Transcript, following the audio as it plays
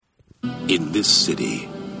In this city,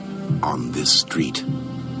 on this street,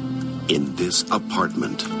 in this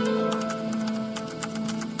apartment.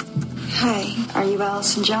 Hi, are you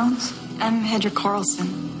Allison Jones? I'm Hedra Carlson.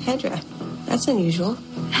 Hedra? That's unusual.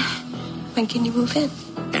 When can you move in?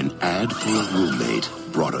 An ad for a roommate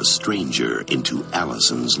brought a stranger into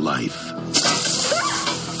Allison's life.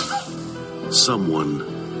 Someone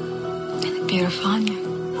They look beautiful on you.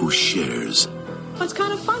 who shares. Well, it's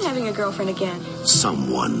kind of fun having a girlfriend again.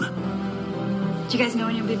 Someone Do you guys know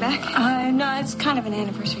when you'll be back? No, it's kind of an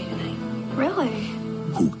anniversary tonight. Really?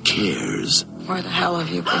 who cares. Where the hell have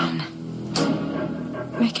you been?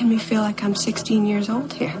 Making me feel like I'm 16 years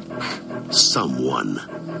old here. Someone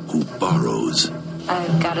who borrows.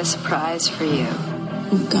 I've got a surprise for you.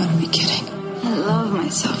 You've got to be kidding. I love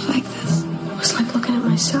myself like this. It was like looking at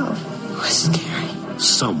myself. It was scary.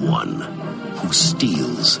 Someone who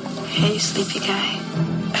steals. Hey, sleepy guy.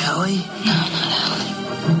 Ellie? No, not Ellie.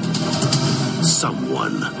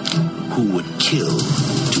 Someone who would kill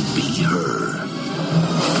to be her.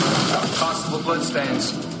 Possible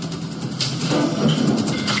bloodstains.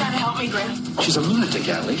 Gotta help me, Grim. She's a lunatic,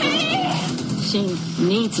 Allie. She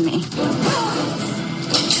needs me.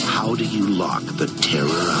 How do you lock the terror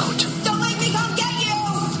out Don't make me come get you!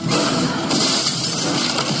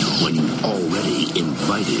 when you've already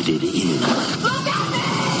invited it in? Look at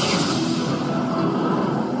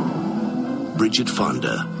me! Bridget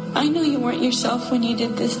Fonda, I know you weren't yourself when you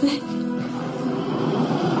did this thing.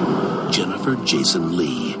 Jennifer Jason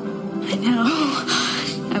Leigh, I know.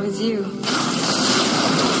 I was you.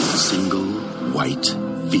 single white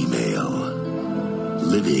female.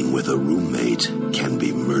 Living with a roommate can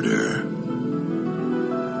be murder.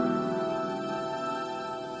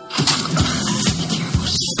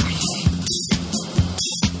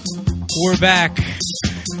 We're back.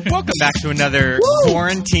 Welcome back to another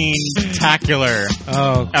quarantine-tacular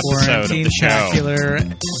episode of the show. Quarantine-tacular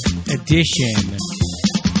edition.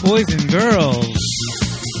 Boys and girls.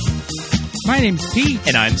 My name's Pete.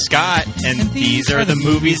 And I'm Scott, and these are the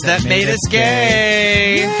movies that made us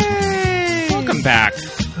gay. Yay! Welcome back.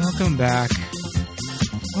 Welcome back.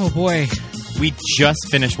 Oh boy. We just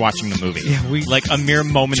finished watching the movie. Yeah, we like a mere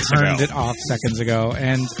moments turned ago. it off seconds ago.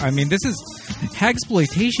 And I mean, this is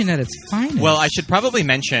hagsploitation at its finest. Well, I should probably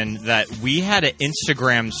mention that we had an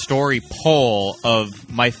Instagram story poll of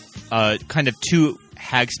my kind of two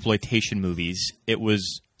hagsploitation movies. It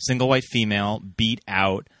was Single White Female, Beat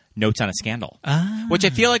Out, Notes on a Scandal. Which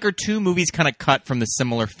I feel like are two movies kind of cut from the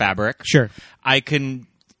similar fabric. Sure. I can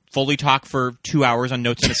fully talk for 2 hours on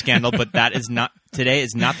Notes on a Scandal, but that is not... Today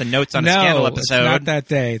is not the Notes on a Scandal episode. It's not that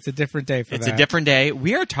day. It's a different day for that. It's a different day.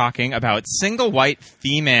 We are talking about Single White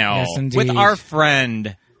Female Yes, indeed. with our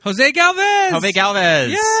friend... Jose Galvez! Jose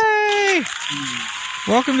Galvez! Yay!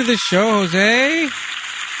 Welcome to the show, Jose.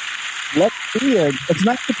 Let's see it. It's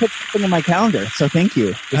nice to put something in my calendar, so thank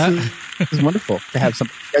you. This is wonderful to have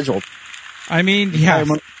something scheduled. I mean, yeah.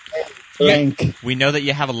 We know that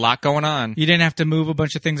you have a lot going on. You didn't have to move a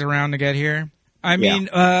bunch of things around to get here. I mean,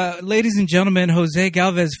 ladies and gentlemen, Jose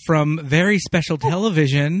Galvez from Very Special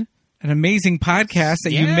Television, an amazing podcast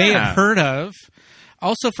that you may have heard of.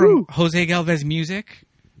 Also from Jose Galvez Music.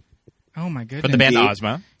 Oh my goodness! From the band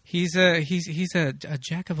Ozma. He's a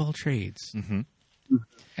jack of all trades and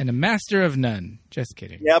a master of none. Just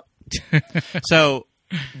kidding. Yep. So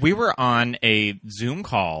we were on a Zoom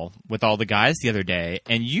call with all the guys the other day,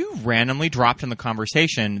 and you randomly dropped in the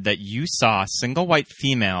conversation that you saw Single White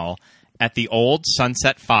Female at the old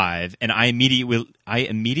Sunset 5, and I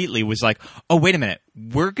immediately was like, "Oh, wait a minute,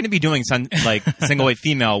 we're going to be doing Single White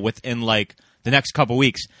Female within like the next couple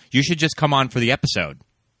weeks. You should just come on for the episode."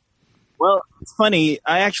 Well, it's funny.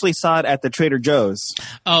 I actually saw it at the Trader Joe's.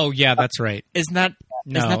 Oh yeah, that's right. Isn't that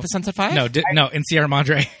the Sunset 5? No, in Sierra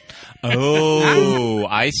Madre. Oh,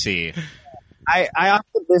 I see. I've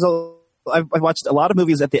watched a lot of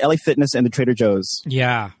movies at the LA Fitness and the Trader Joe's.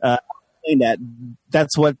 Yeah.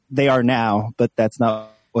 That's what they are now, but that's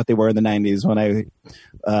not what they were in the 90s when I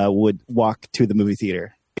would walk to the movie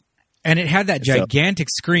theater. And it had that gigantic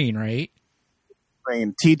screen, right?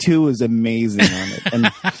 T2 was amazing on it.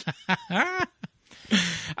 And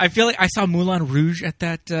I feel like I saw Moulin Rouge at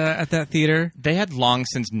that theater. They had long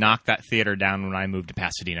since knocked that theater down when I moved to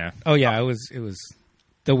Pasadena. Oh yeah, it was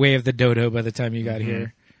the way of the dodo by the time you got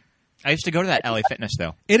here. I used to go to that LA Fitness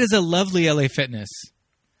though. It is a lovely LA Fitness.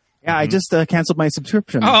 Yeah, I just canceled my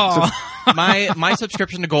subscription. Oh, my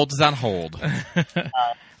subscription to Gold is on hold.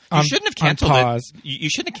 You shouldn't have canceled it. You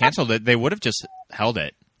shouldn't have canceled it. They would have just held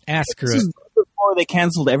it. Screw it. before they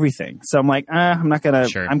canceled everything. So I'm like, I'm not going to,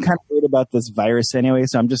 Sure. I'm kind of worried about this virus anyway,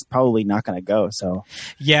 so I'm just probably not going to go. So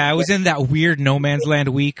Yeah, I was in that weird no man's land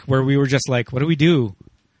week where we were just like, what do we do?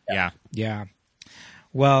 Yeah. Yeah.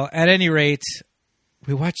 Well, at any rate,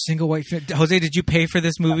 we watched Single White Jose, did you pay for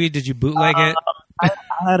this movie? Did you bootleg it? I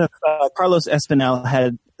had Carlos Espinal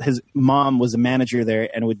had, his mom was a manager there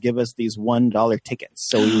and would give us these $1 tickets.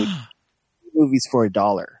 So we would movies for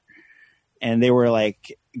 $1. And they were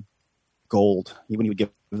like gold when he would give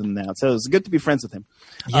them that. So it was good to be friends with him.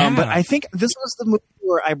 Yeah. But I think this was the movie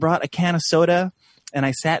where I brought a can of soda and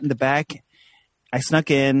I sat in the back. I snuck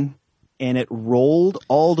in and it rolled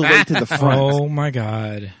all the way to the front. Oh my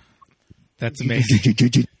God. That's amazing.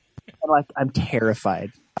 I'm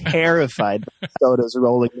terrified. Terrified. Soda's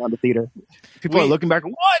rolling down the theater. People are looking back.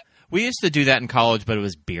 What? We used to do that in college, but it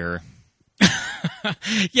was beer.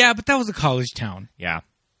 Yeah, but that was a college town. Yeah.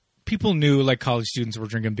 People knew like college students were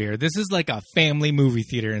drinking beer. This is like a family movie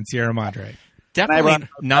theater in Sierra Madre. Definitely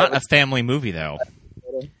not a family movie, though.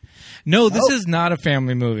 No, this is not a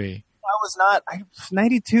family movie. I was not.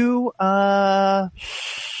 92.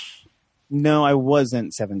 No, I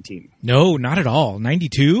wasn't 17. No, not at all.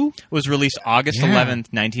 92? It was released August Yeah.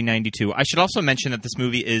 11th, 1992. I should also mention that this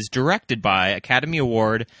movie is directed by Academy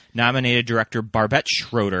Award nominated director Barbette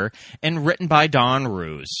Schroeder and written by Don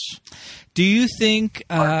Roos. Do you think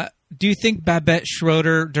Babette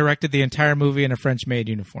Schroeder directed the entire movie in a French maid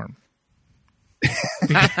uniform?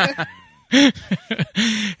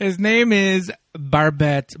 His name is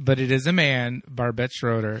Barbette, but it is a man, Barbette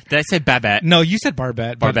Schroeder. Did I say Babette? No, you said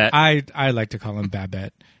Barbette. But Barbette. I like to call him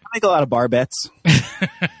Babette. I make a lot of bar bets.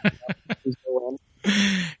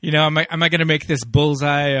 You know, am I going to make this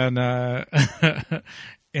bullseye on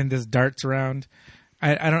in this darts round?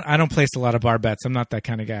 I don't place a lot of bar bets. I'm not that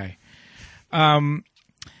kind of guy.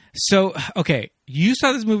 So, okay, you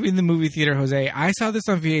saw this movie in the movie theater, Jose. I saw this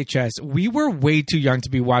on VHS. We were way too young to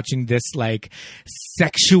be watching this, like,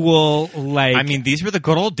 sexual, like... I mean, these were the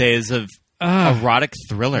good old days of erotic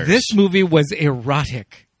thrillers. This movie was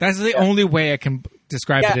erotic. That's the only way I can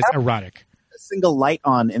describe it as erotic. A single light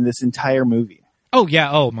on in this entire movie. Oh,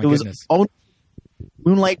 yeah. Oh, my It was goodness. only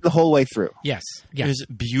moonlight the whole way through. Yes. Yes. There's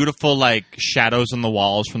beautiful, like, shadows on the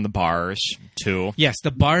walls from the bars, too. Yes,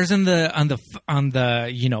 the bars on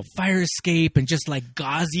the you know, fire escape and just like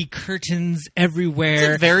gauzy curtains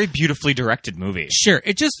everywhere. It's a very beautifully directed movie. Sure,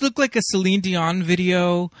 it just looked like a Celine Dion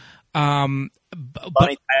video. Bonnie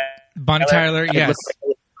Tyler, yes.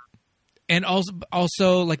 And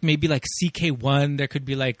also like maybe like CK1, there could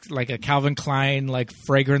be like a Calvin Klein like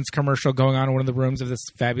fragrance commercial going on in one of the rooms of this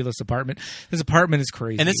fabulous apartment. This apartment is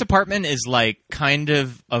crazy. And this apartment is like kind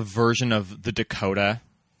of a version of the Dakota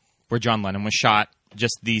where John Lennon was shot.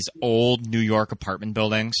 Just these old New York apartment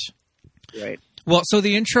buildings. Right. Well, so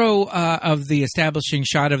the intro of the establishing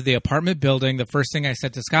shot of the apartment building, the first thing I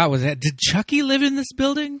said to Scott was, "Did Chucky live in this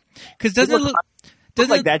building? Because doesn't it look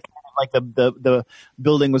like that? Like the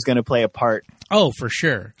building was going to play a part." Oh, for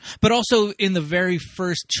sure. But also in the very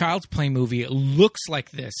first Child's Play movie, it looks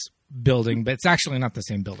like this building, but it's actually not the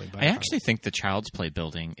same building. I actually think the Child's Play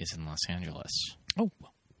building is in Los Angeles. Oh,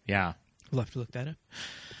 yeah. We'll have to look that up.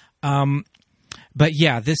 But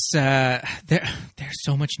yeah, this there's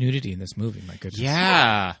so much nudity in this movie. My goodness.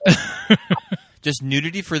 Yeah. Just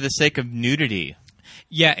nudity for the sake of nudity.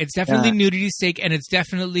 Yeah, it's definitely nudity's sake, and it's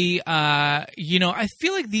definitely, you know, I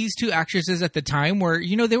feel like these two actresses at the time were,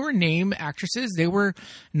 you know, they were name actresses. They were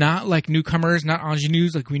not like newcomers, not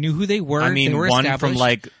ingenues. Like we knew who they were. I mean, they were one established. from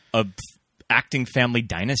like a acting family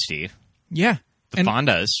dynasty. Yeah. The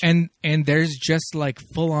Fondas. And there's just like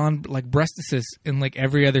full on like breastises in like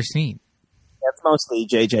every other scene. That's mostly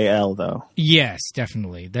JJL though. Yes,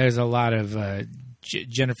 definitely. There's a lot of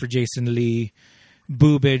Jennifer Jason Leigh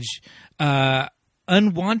boobage.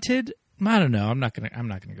 Unwanted? I don't know. I'm not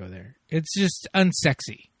gonna go there. It's just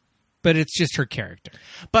unsexy, but it's just her character.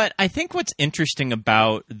 But I think what's interesting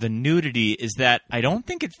about the nudity is that I don't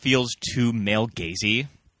think it feels too male gazy.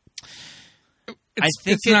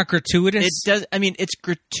 It's not gratuitous. It does. I mean, it's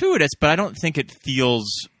gratuitous, but I don't think it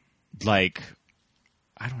feels like.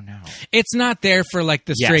 I don't know. It's not there for like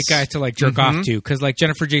the straight guy to like jerk off to, because like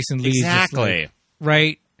Jennifer Jason Leigh is just like,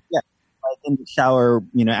 right. Like in the shower,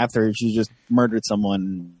 you know, after she just murdered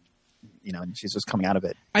someone, you know, and she's just coming out of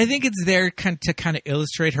it. I think it's there to kind of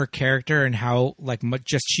illustrate her character and how like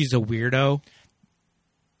just she's a weirdo,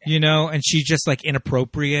 you know, and she's just like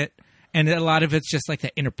inappropriate. And a lot of it's just like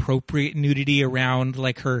the inappropriate nudity around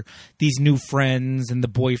like these new friends and the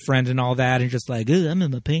boyfriend and all that, and just like, oh, I'm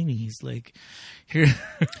in my panties, like here,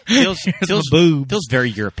 feels boobs. Feels very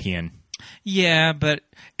European. Yeah, but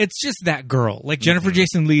it's just that girl. Like Jennifer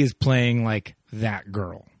Jason Leigh is playing like that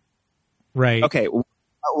girl, right? Okay,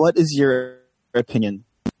 what is your opinion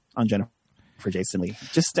on Jennifer Jason Leigh?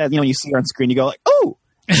 Just when you see her on screen, you go like, "Oh,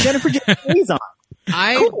 Jennifer Jason Leigh's on."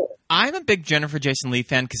 I'm a big Jennifer Jason Leigh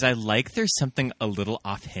fan because I like there's something a little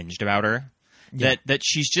off-hinged about her. Yeah. That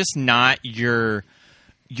she's just not your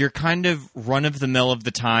kind of run-of-the-mill of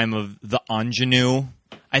the time of the ingenue.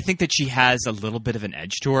 I think that she has a little bit of an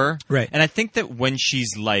edge to her. Right. And I think that when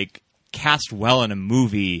she's like cast well in a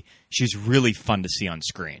movie, she's really fun to see on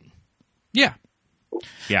screen. Yeah.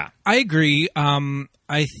 Yeah. I agree.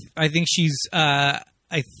 I think she's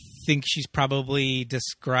probably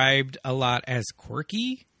described a lot as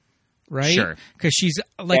quirky, right? Sure. Because she's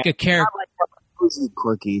like a character. Not like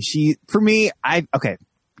quirky. For me,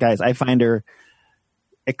 guys, I find her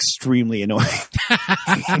extremely annoying.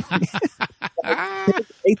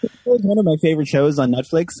 It's one of my favorite shows on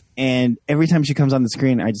Netflix, and every time she comes on the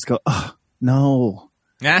screen, I just go, "Oh no,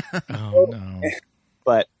 Oh no!"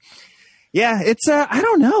 But yeah, it's I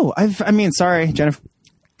don't know. Sorry, Jennifer,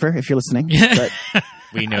 if you're listening, but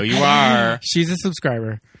We know you are. She's a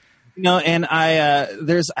subscriber. and I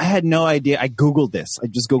had no idea. I Googled this. I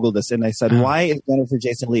just Googled this, and I said, "Why is Jennifer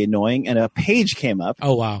Jason Leigh annoying?" And a page came up.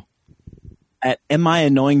 Oh wow! At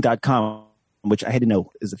amiannoying.com, which I had to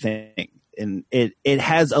know is a thing. And it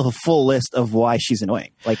has a full list of why she's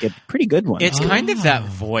annoying, like a pretty good one. It's kind of that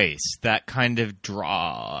voice, that kind of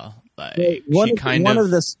draw. Like one of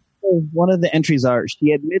the entries are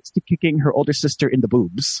she admits to kicking her older sister in the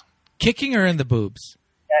boobs. Kicking her in the boobs.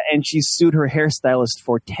 Yeah, and she sued her hairstylist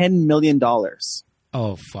for $10 million.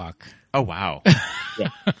 Oh fuck! Oh wow! Yeah.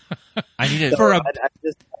 I need to. For I'm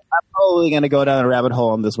probably going to go down a rabbit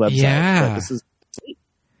hole on this website. Yeah. But this is.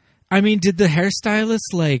 I mean, did the hairstylist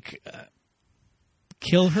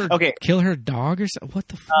kill her dog or something? What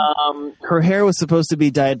the fuck? Her hair was supposed to be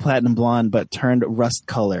dyed platinum blonde, but turned rust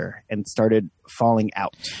color and started falling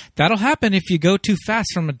out. That'll happen if you go too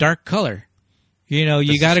fast from a dark color. You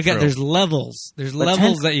got to get. There's levels. There's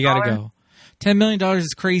levels that you got to go. $10 million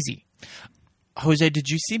is crazy. Jose, did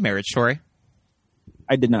you see Marriage Story?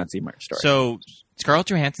 I did not see Marriage Story. So Scarlett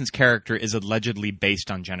Johansson's character is allegedly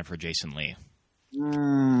based on Jennifer Jason Leigh.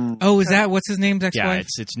 Oh, is that what's his name's ex-wife?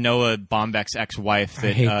 Yeah, it's Noah Baumbach's ex-wife that,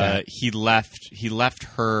 I hate that. he left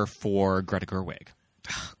her for Greta Gerwig.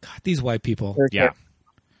 Oh, God, these white people. Yeah.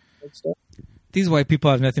 These white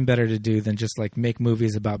people have nothing better to do than just like make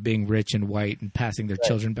movies about being rich and white and passing their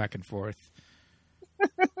children back and forth.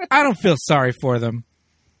 I don't feel sorry for them.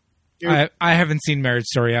 I haven't seen Marriage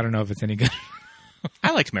Story. I don't know if it's any good.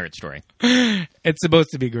 I liked Marriage Story. It's supposed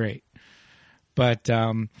to be great. But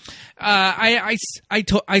I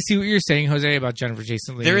see what you're saying, Jose, about Jennifer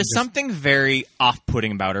Jason Leigh. There is something very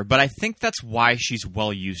off-putting about her, but I think that's why she's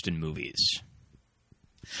well used in movies.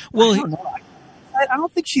 Well, I don't know. I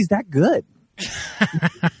don't think she's that good.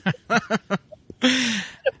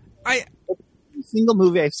 Single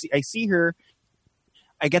movie I see her,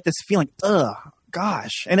 I get this feeling, ugh,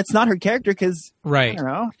 gosh, and it's not her character because right, I don't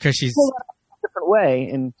know, because she's a different way,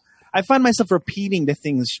 and I find myself repeating the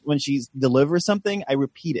things when she delivers something. I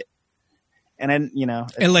repeat it, and then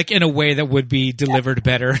and like in a way that would be delivered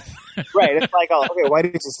better. Right? It's like, oh, okay, why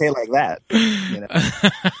did you say it like that?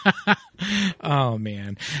 Oh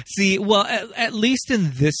man, see, well, at least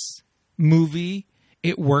in this movie,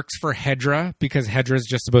 it works for Hedra because Hedra is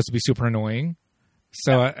just supposed to be super annoying.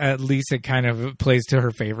 So at least it kind of plays to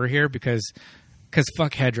her favor here because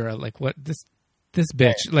fuck Hedra, like what this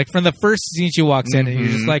bitch, like from the first scene she walks in and you're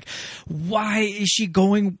just like, why is she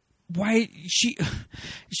going? Why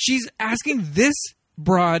she's asking this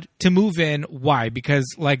broad to move in? Why? Because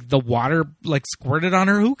like the water like squirted on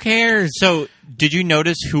her. Who cares? So did you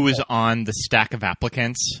notice who was on the stack of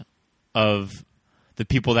applicants of the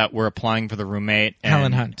people that were applying for the roommate?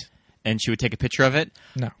 Helen Hunt. And she would take a picture of it?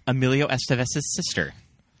 No. Emilio Estevez's sister.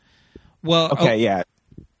 Well, okay, yeah.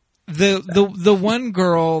 The one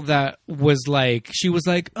girl that was like, she was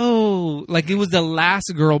like, oh, like it was the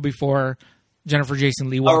last girl before Jennifer Jason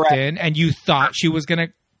Leigh walked in, and you thought she was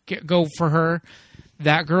going to go for her.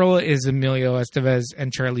 That girl is Emilio Estevez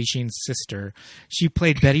and Charlie Sheen's sister. She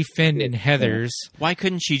played Betty Finn in Heathers. Why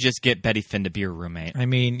couldn't she just get Betty Finn to be her roommate? I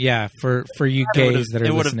mean, yeah, for you gays that are listening.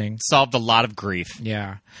 It would have solved a lot of grief.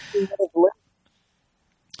 Yeah.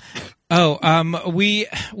 Oh, we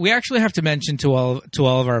actually have to mention to all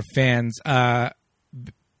of our fans,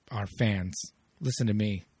 listen to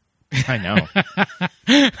me. I know.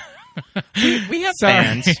 We have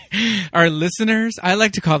fans. Our listeners, I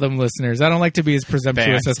like to call them listeners. I don't like to be as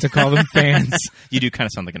presumptuous as to call them fans. You do kind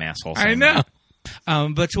of sound like an asshole. I know.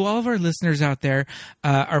 But to all of our listeners out there,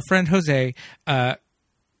 our friend Jose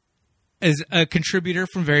is a contributor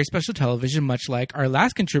from Very Special Television, much like our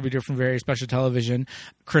last contributor from Very Special Television,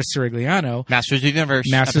 Chris Sirigliano. Masters of the Universe.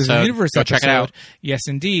 Masters of the Universe Go episode. check it out. Yes,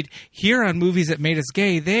 indeed. Here on Movies That Made Us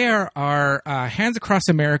Gay, they are our Hands Across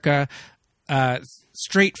America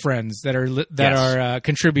straight friends that are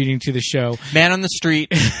contributing to the show. Man on the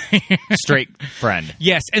street, straight friend.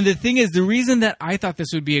 Yes, and the thing is, the reason that I thought this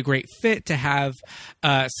would be a great fit to have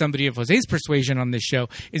somebody of Jose's persuasion on this show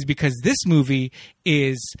is because this movie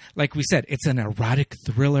is, like we said, it's an erotic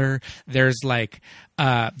thriller. There's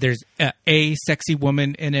there's a sexy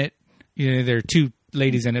woman in it. You know, there are two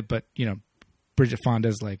ladies in it, but you know, Bridget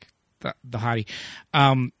Fonda's like the hottie.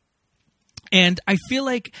 And I feel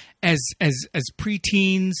like as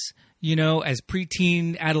preteens, you know, as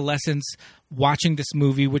preteen adolescents watching this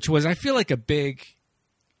movie, which was, I feel like, a big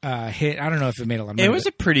hit. I don't know if it made a lot of money. It was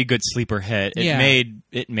a pretty good sleeper hit.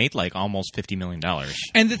 It made like almost $50 million.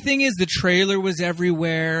 And the thing is, the trailer was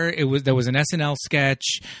everywhere. There was an SNL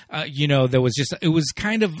sketch. You know, it was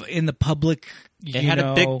kind of in the public. It had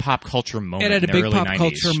a big pop culture moment. It had a big pop 90s.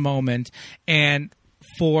 culture moment. And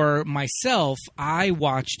for myself, I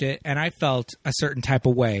watched it and I felt a certain type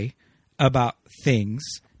of way about things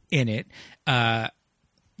in it.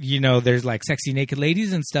 You know, there's like sexy naked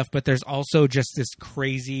ladies and stuff, but there's also just this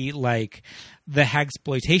crazy, like, the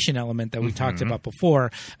hagsploitation element that we talked about before,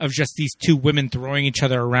 of just these two women throwing each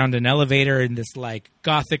other around an elevator in this like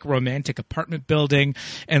gothic romantic apartment building,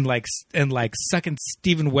 and sucking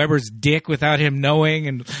Steven Weber's dick without him knowing,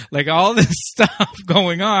 and like all this stuff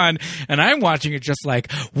going on. And I'm watching it just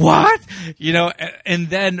like, what? You know, and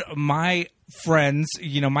then my friends,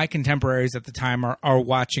 you know, my contemporaries at the time are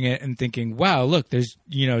watching it and thinking, wow, look, there's,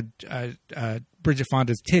 you know, Bridget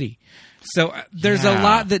Fonda's titty. So there's a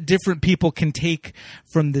lot that different people can take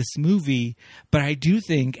from this movie, but I do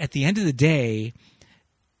think at the end of the day,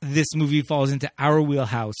 this movie falls into our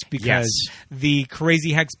wheelhouse because the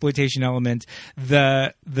crazy hagsploitation element,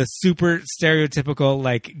 the super stereotypical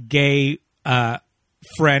like gay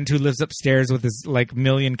friend who lives upstairs with his like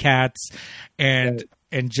million cats, and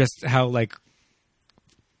just how like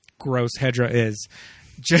gross Hedra is.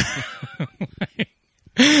 Just,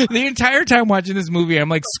 the entire time watching this movie, I'm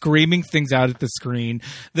like screaming things out at the screen.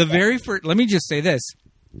 The very first, let me just say this: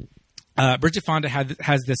 Bridget Fonda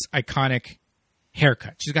has this iconic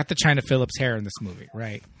haircut. She's got the China Phillips hair in this movie,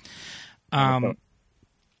 right?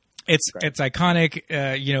 It's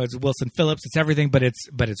iconic. You know, it's Wilson Phillips. It's everything, but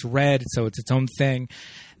it's red, so it's its own thing.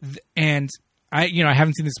 And I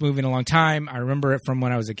haven't seen this movie in a long time. I remember it from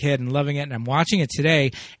when I was a kid and loving it. And I'm watching it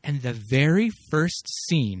today, and the very first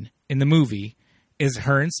scene in the movie is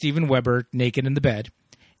her and Steven Weber naked in the bed,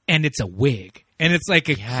 and it's a wig. And it's like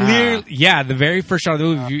a clear, the very first shot of the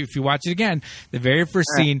movie, if you watch it again, the very first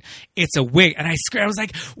scene, it's a wig. And I screamed, I was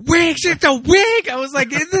like, wig, it's a wig! I was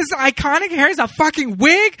like, this iconic hair is a fucking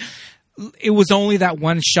wig? It was only that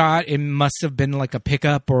one shot. It must have been like a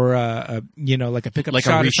pickup or like a pickup like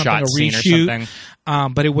shot a or something, a scene reshoot. or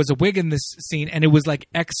something. But it was a wig in this scene, and it was like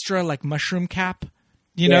extra like mushroom cap.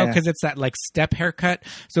 You know, because it's that like step haircut,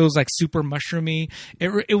 so it was like super mushroomy.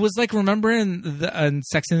 It was like, remember in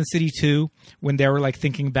Sex and the City 2 when they were like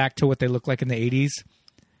thinking back to what they looked like in the 80s?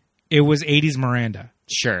 It was 80s Miranda.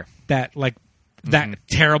 Sure. That like that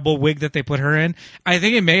terrible wig that they put her in. I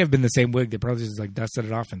think it may have been the same wig. They probably just like dusted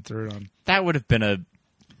it off and threw it on. That would have been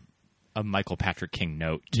a Michael Patrick King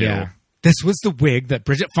note too. Yeah. This was the wig that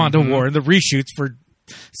Bridget Fonda wore in the reshoots for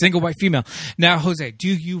Single White Female. Now, Jose, do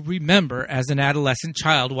you remember as an adolescent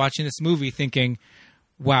child watching this movie thinking,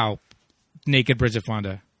 wow, naked Bridget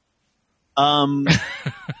Fonda? All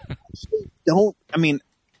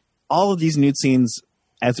of these nude scenes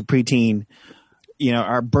as a preteen, you know,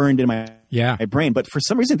 are burned in my brain, but for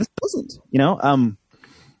some reason this doesn't, you know?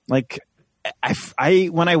 Like I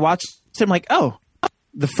when I watched it, I'm like, oh,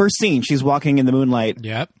 the first scene, she's walking in the moonlight.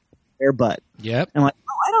 Yep. Bare butt. Yep. I'm like,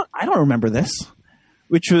 oh, I don't remember this.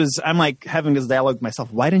 Which was, I'm like having this dialogue with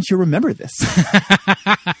myself. Why didn't you remember this?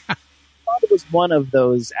 I thought it was one of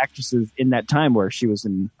those actresses in that time where she was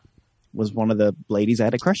one of the ladies I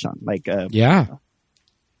had a crush on. Like, I was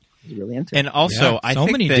really into. And also, I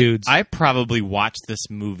think many that dudes. I probably watched this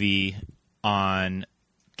movie on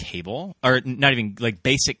cable, or not even like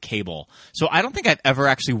basic cable. So I don't think I've ever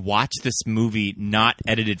actually watched this movie not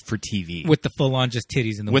edited for TV. With the full-on just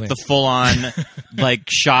titties in the with wig. the full-on like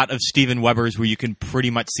shot of Steven Weber's where you can pretty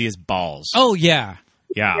much see his balls. Oh, yeah.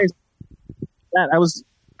 Yeah. That I was.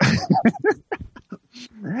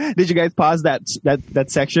 Did you guys pause that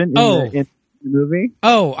section in the movie?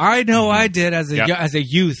 Oh, I know I did as a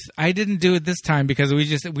youth. I didn't do it this time because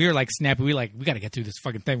we were like snappy. We got to get through this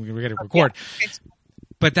fucking thing. We got to record.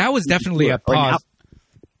 But that was definitely a pause.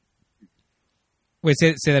 Wait,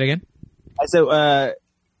 say that again. So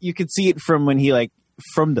you could see it from when he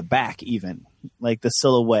from the back, even like the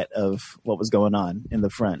silhouette of what was going on in the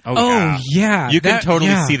front. Oh yeah. You can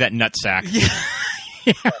totally see that nutsack. Yeah.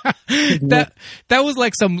 that was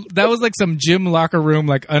like some gym locker room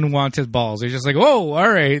like unwanted balls. They're just like, whoa, all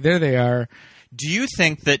right, there they are. Do you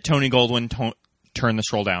think that Tony Goldwyn turned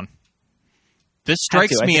this role down? This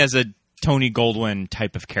strikes me as a Tony Goldwyn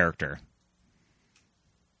type of character.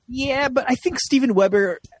 Yeah, but I think Steven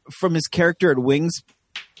Weber, from his character at Wings,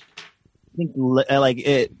 I think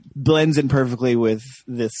it blends in perfectly with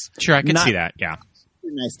this. Sure, I can see that. Yeah,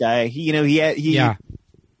 nice guy. He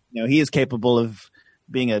is capable of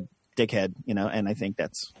being a dickhead. And I think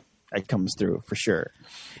that comes through for sure.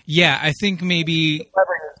 Yeah, I think maybe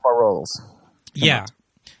Weber has more roles. Yeah.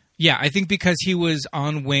 Yeah, I think because he was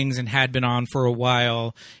on Wings and had been on for a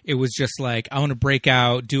while, it was just like, I want to break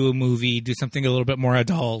out, do a movie, do something a little bit more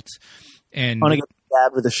adult. And I want to get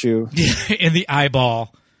stabbed with a shoe. In the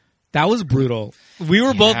eyeball. That was brutal. We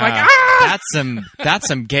were both like, ah! That's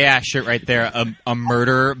some gay ass shit right there. A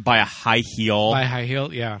murder by a high heel. By a high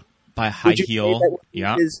heel, yeah. By a high heel.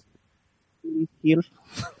 Yeah. Heel?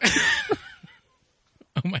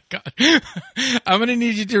 Oh my God. I'm going to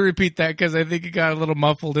need you to repeat that because I think it got a little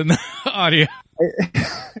muffled in the audio.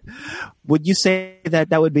 Would you say that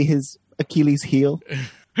would be his Achilles heel?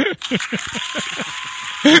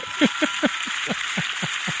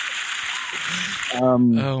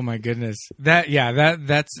 Oh my goodness. That's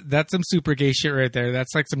some super gay shit right there.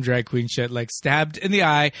 That's like some drag queen shit, like stabbed in the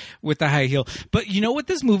eye with the high heel. But you know what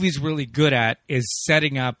this movie's really good at is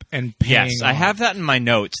setting up and paying Yes, off. I have that in my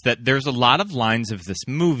notes, that there's a lot of lines of this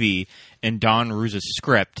movie in Don Roos's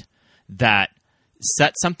script that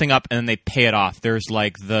set something up and then they pay it off. There's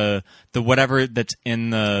like the whatever that's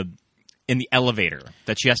in the elevator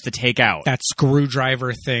that she has to take out. That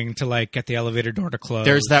screwdriver thing to like get the elevator door to close.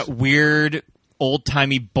 There's that weird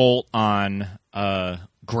old-timey bolt on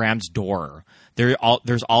Graham's door. There's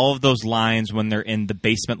all of those lines when they're in the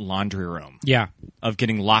basement laundry room. Yeah. Of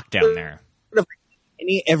getting locked down there.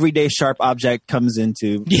 Any everyday sharp object comes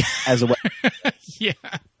into as a weapon. Yeah.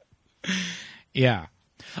 Yeah.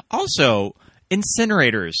 Also,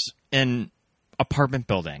 incinerators in apartment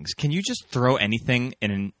buildings. Can you just throw anything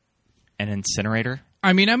in an incinerator?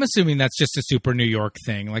 I mean, I'm assuming that's just a super New York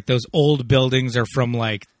thing. Like those old buildings are from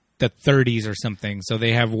like the 30s or something, so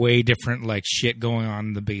they have way different like shit going on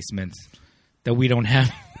in the basement that we don't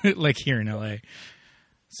have like here in LA.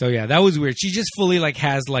 So yeah, that was weird. She just fully like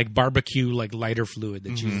has like barbecue like lighter fluid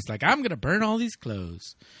that she's just like, I'm gonna burn all these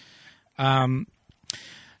clothes.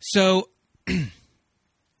 So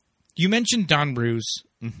you mentioned Don Roos.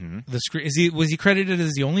 Mm-hmm. Was he credited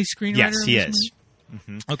as the only screenwriter? Yes, he is.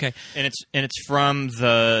 Mm-hmm. Okay, and it's from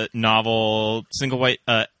the novel Single White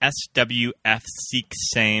SWF Seek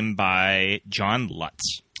Same by John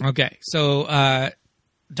Lutz. Okay, so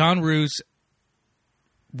Don Roos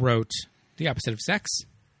wrote The Opposite of Sex.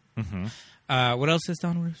 Mm-hmm. What else has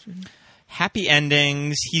Don Roos written? Happy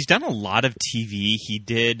Endings. He's done a lot of TV. He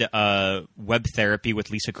did Web Therapy with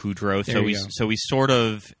Lisa Kudrow, so he's sort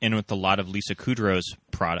of in with a lot of Lisa Kudrow's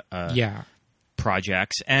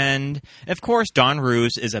projects. And, of course, Don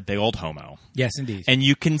Roos is a big old homo. Yes, indeed. And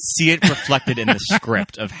you can see it reflected in the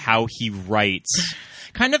script of how he writes.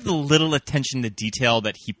 Kind of the little attention to detail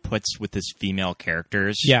that he puts with his female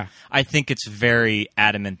characters. Yeah. I think it's very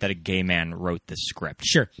adamant that a gay man wrote this script.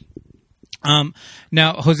 Sure.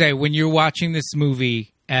 Now, Jose, when you're watching this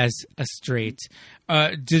movie as a straight,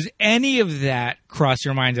 does any of that cross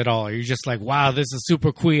your mind at all? Are you just like, wow, this is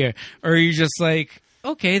super queer? Or are you just like,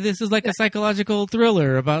 okay, this is like a psychological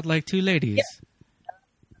thriller about like two ladies? Yeah.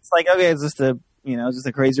 It's like, okay, it's just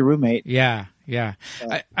a crazy roommate. Yeah, yeah.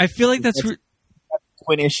 I feel like that's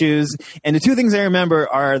twin issues. And the two things I remember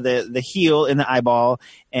are the heel in the eyeball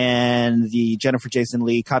and the Jennifer Jason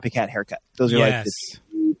Leigh copycat haircut. Those are like the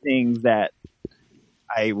two things that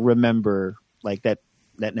I remember, like that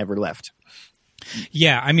never left.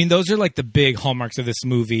 Yeah, I mean, those are like the big hallmarks of this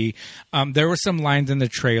movie. There were some lines in the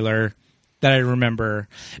trailer that I remember.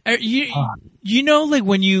 You know, like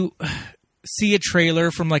when you see a trailer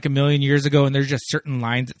from like a million years ago and there's just certain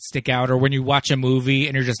lines that stick out, or when you watch a movie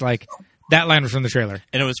and you're just like, that line was from the trailer.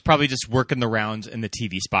 And it was probably just working the rounds in the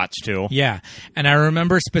TV spots too. Yeah. And I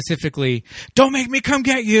remember specifically, "Don't make me come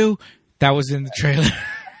get you." That was in the trailer.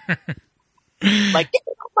 Like, "Give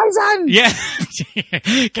me back my son." Yeah.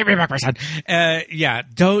 "Give me back my son." Yeah.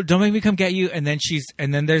 Don't make me come get you. And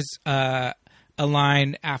then there's a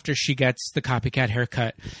line after she gets the copycat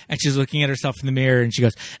haircut and she's looking at herself in the mirror and she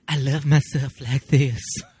goes, "I love myself like this."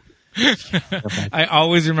 I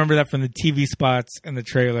always remember that from the TV spots and the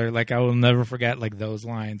trailer. Like, I will never forget, like, those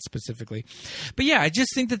lines specifically. But yeah, I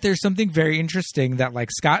just think that there's something very interesting that,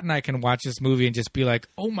 like, Scott and I can watch this movie and just be like,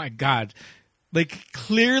 oh my God. Like,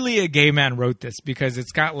 clearly a gay man wrote this because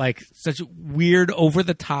it's got, like, such weird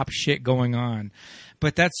over-the-top shit going on.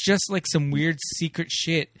 But that's just, like, some weird secret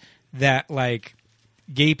shit that, like,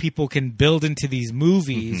 gay people can build into these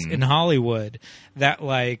movies in Hollywood that,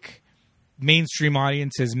 like, mainstream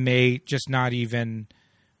audiences may just not even,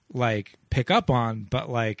 like, pick up on. But,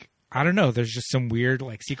 like, I don't know. There's just some weird,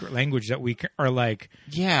 like, secret language that we are, like...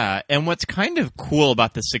 Yeah, and what's kind of cool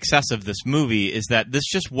about the success of this movie is that this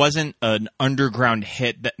just wasn't an underground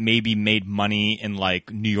hit that maybe made money in,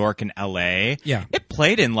 like, New York and L.A. Yeah. It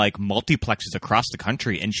played in, like, multiplexes across the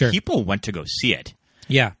country, and people went to go see it.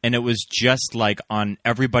 Yeah. And it was just, like, on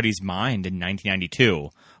everybody's mind in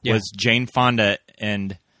 1992 was Jane Fonda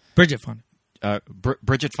and... Bridget Fonda.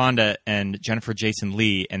 Bridget Fonda and Jennifer Jason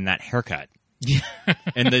Leigh and that haircut. Yeah.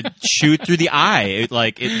 And the shoot through the eye.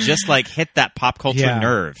 It just, like, hit that pop culture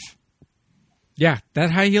nerve. Yeah,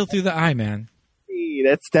 that high heel through the eye, man. Hey,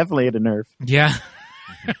 that's definitely hit a nerve. Yeah.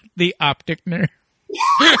 The optic nerve.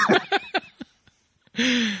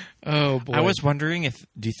 Oh, boy. I was wondering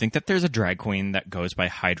do you think that there's a drag queen that goes by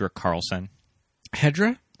Hydra Carlson?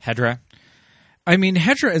 Hedra? Hedra? I mean,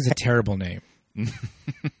 Hedra is a terrible name.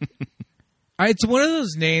 It's one of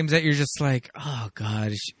those names that you're just like, oh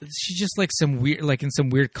God, she's just like some weird, like in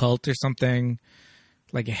some weird cult or something,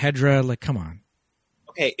 like a Hedra. Like, come on.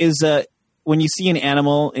 Okay, is when you see an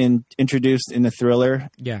animal introduced in a thriller,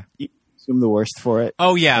 you assume the worst for it.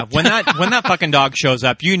 Oh yeah, when that fucking dog shows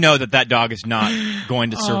up, you know that dog is not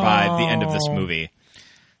going to survive the end of this movie.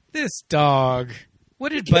 This dog,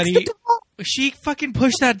 what did Buddy? She fucking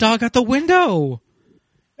pushed that dog out the window.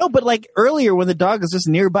 No, but like earlier when the dog is just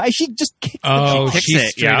nearby, she just kicks the dog. She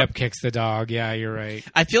straight up kicks the dog. Yeah, you're right.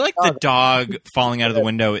 I feel like the dog falling out of the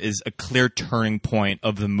window is a clear turning point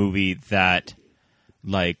of the movie that,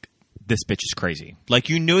 like, this bitch is crazy. Like,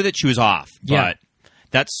 you knew that she was off, but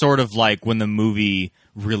that's sort of like when the movie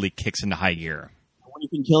really kicks into high gear. When you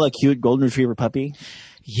can kill a cute golden retriever puppy.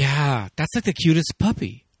 Yeah, that's like the cutest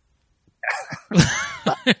puppy.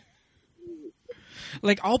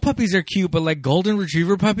 Like, all puppies are cute, but, like, golden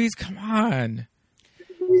retriever puppies? Come on.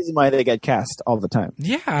 The reason why they get cast all the time.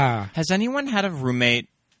 Yeah. Has anyone had a roommate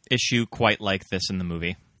issue quite like this in the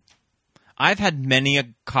movie? I've had many a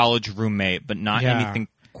college roommate, but not anything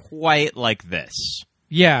quite like this.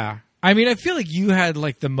 Yeah. I mean, I feel like you had,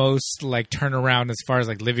 like, the most, like, turnaround as far as,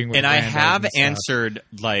 like, living with and I have answered,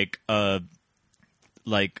 like a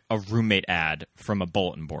roommate ad from a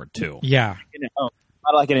bulletin board, too. Yeah.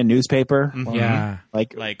 Not like in a newspaper. Yeah.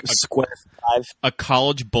 Like Square 5. A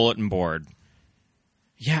college bulletin board.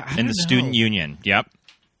 Yeah, I in the student union. Yep.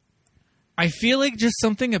 I feel like just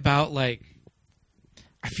something about, like,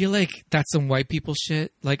 I feel like that's some white people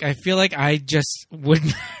shit. Like, I feel like I just would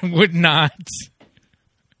not.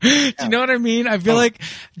 Do you know what I mean? I feel like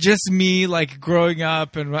just me, like, growing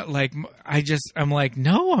up and, like, I'm like,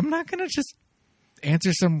 no, I'm not going to just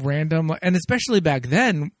answer some random, and especially back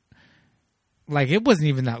then, like, it wasn't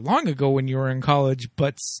even that long ago when you were in college,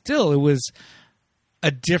 but still, it was a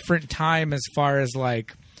different time as far as,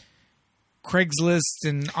 like, Craigslist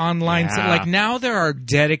and online. So, like, now there are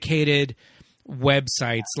dedicated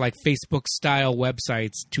websites, like Facebook-style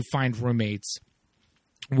websites, to find roommates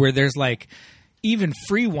where there's, like, even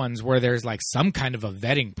free ones where there's, like, some kind of a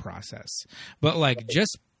vetting process. But, like,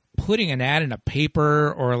 just putting an ad in a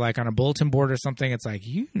paper or, like, on a bulletin board or something, it's like,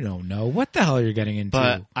 you don't know what the hell you're getting into.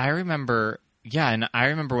 But I remember... Yeah, and I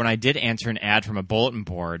remember when I did answer an ad from a bulletin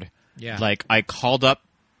board, like, I called up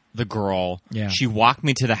the girl, she walked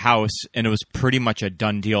me to the house, and it was pretty much a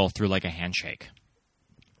done deal through, like, a handshake.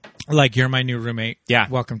 Like, you're my new roommate. Yeah.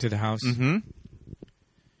 Welcome to the house. Mm-hmm.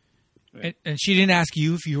 And she didn't ask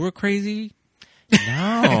you if you were crazy?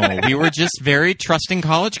 No, we were just very trusting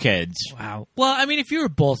college kids. Wow. Well, I mean, if you were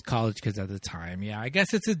both college kids at the time, I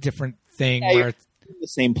guess it's a different thing where it's the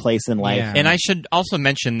same place in life. And I should also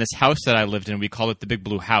mention this house that I lived in, we called it the Big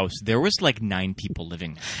Blue House. There was like 9 people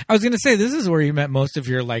living there. I was going to say, this is where you met most of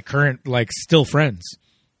your, like, current, like, still friends.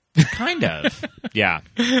 Kind of. Yeah.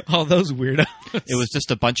 All those weirdos. It was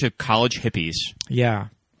just a bunch of college hippies. Yeah.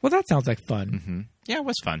 Well, that sounds like fun. Mm-hmm. Yeah, it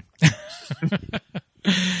was fun.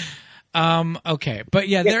 Okay. But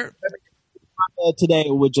there... Today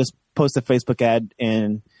would just post a Facebook ad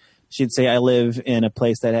and she'd say, I live in a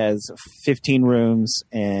place that has 15 rooms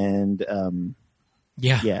and, not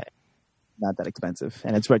that expensive.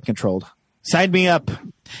 And it's rent controlled. Sign me up.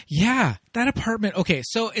 Yeah, that apartment. Okay,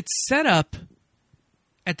 so it's set up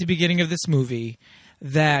at the beginning of this movie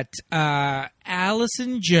that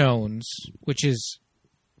Allison Jones, which is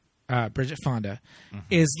Bridget Fonda,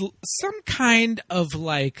 is some kind of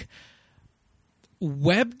like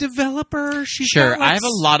web developer. She's Sure, got, like, I have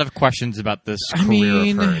a lot of questions about this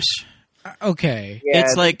career of hers. Okay. Yeah,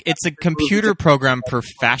 It's a computer program for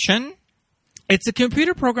fashion. It's a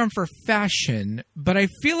computer program for fashion, but I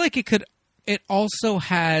feel like it also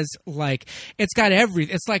has like, it's got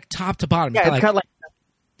everything. It's like top to bottom. Yeah,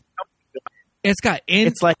 It's got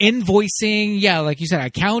invoicing, yeah, like you said,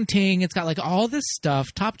 accounting. It's got like all this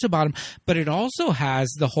stuff, top to bottom. But it also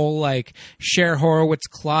has the whole like Cher Horowitz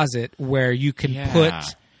closet where you can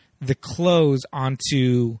put the clothes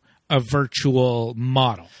onto a virtual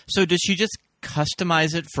model. So does she just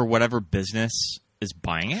customize it for whatever business is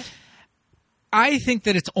buying it? I think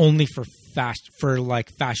that it's only for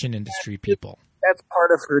fashion industry people. That's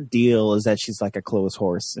part of her deal, is that she's like a clothes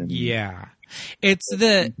horse. And Yeah, it's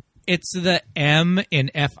the M in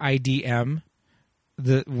FIDM,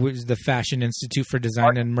 the Fashion Institute for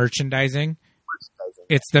Design and Merchandising.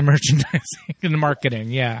 It's the merchandising and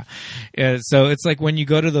marketing, yeah. So it's like when you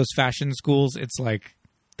go to those fashion schools, it's like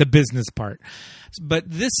the business part. But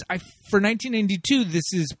for 1992,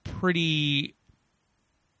 this is pretty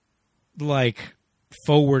like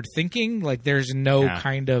forward thinking. Like there's no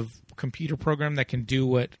kind of computer program that can do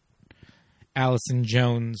what Allison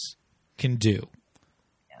Jones can do.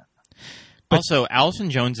 Also, Allison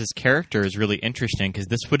Jones's character is really interesting because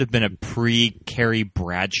this would have been a pre-Carrie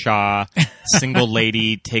Bradshaw single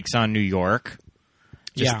lady takes on New York.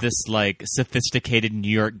 Just this like sophisticated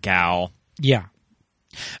New York gal. Yeah.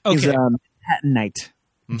 Okay. She's Manhattanite.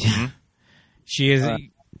 Mm-hmm. She is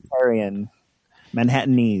Aryan.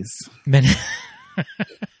 Manhattanese. But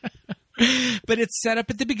it's set up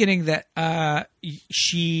at the beginning that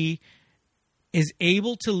she is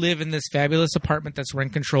able to live in this fabulous apartment that's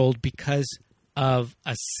rent controlled because of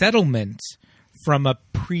a settlement from a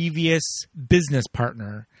previous business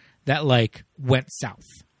partner that like went south.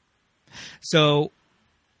 So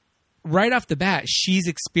right off the bat, she's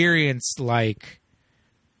experienced like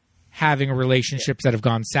having relationships that have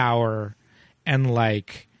gone sour and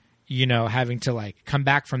like, you know, having to like come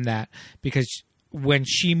back from that, because when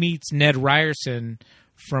she meets Ned Ryerson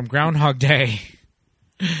from Groundhog Day,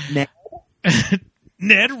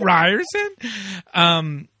 Ned Ryerson,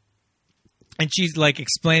 and she's like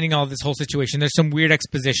explaining all this whole situation. There's some weird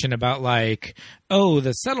exposition about like, oh,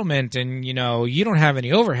 the settlement, and you know, you don't have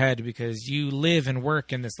any overhead because you live and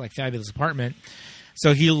work in this like fabulous apartment.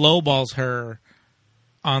 So he lowballs her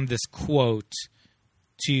on this quote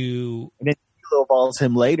to. And then he lowballs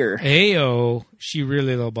him later. Ayo, she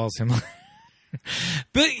really lowballs him.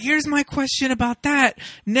 But here's my question about that.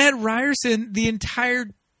 Ned Ryerson, the entire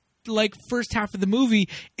like first half of the movie,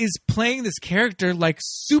 is playing this character like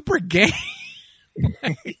super gay.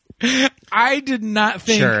 I did not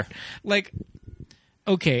think like,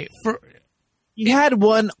 okay, for he had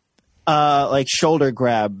one like shoulder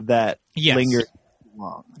grab that lingered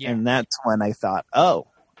long. Yeah. And that's when I thought,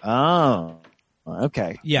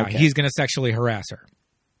 okay. Yeah, okay. He's going to sexually harass her.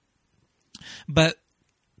 But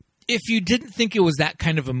if you didn't think it was that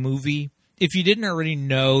kind of a movie, if you didn't already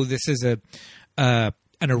know this is an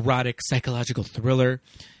erotic psychological thriller,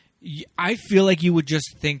 I feel like you would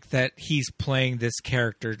just think that he's playing this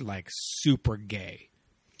character like super gay.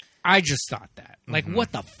 I just thought that. Like,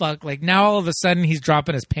 what the fuck? Like, now all of a sudden he's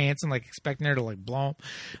dropping his pants and like expecting her to like blow him.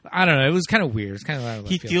 I don't know. It was kind of weird. It's kind of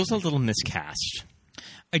he feels a little miscast.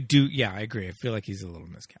 I do. Yeah, I agree. I feel like he's a little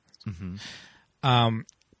miscast.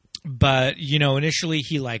 But, you know, initially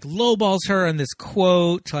he like lowballs her on this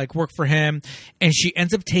quote to like work for him, and she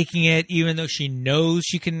ends up taking it even though she knows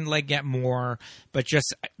she can like get more, but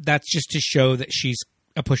that's just to show that she's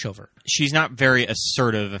a pushover. She's not very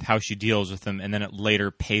assertive of how she deals with him, and then it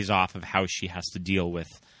later pays off of how she has to deal with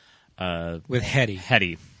Hetty.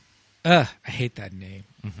 Hetty. I hate that name.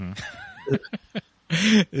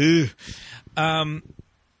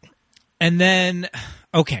 And then,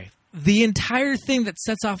 okay. The entire thing that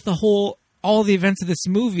sets off all the events of this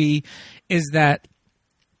movie is that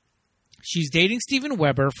she's dating Steven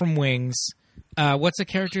Weber from Wings. What's the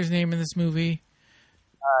character's name in this movie?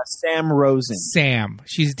 Sam Rosen. Sam.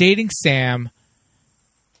 She's dating Sam.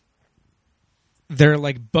 They're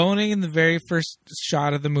like boning in the very first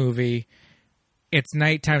shot of the movie. It's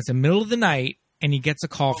nighttime. It's the middle of the night, and he gets a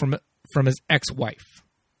call from his ex-wife.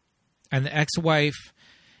 And the ex-wife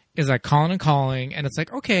is like calling, and it's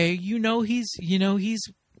like, okay, he's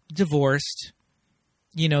divorced.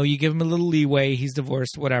 You know, you give him a little leeway. He's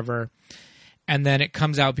divorced, whatever. And then it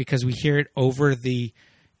comes out because we hear it over the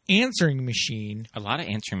answering machine. A lot of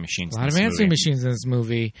answering machines. machines in this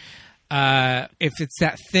movie. if it's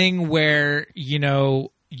that thing where, you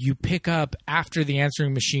know, you pick up after the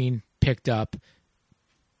answering machine picked up,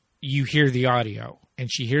 you hear the audio,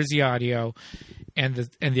 and she hears the audio, and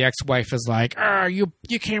the ex-wife is like, you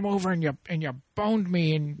came over and you boned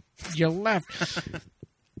me and you left.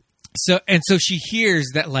 So she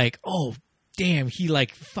hears that, like, oh damn, he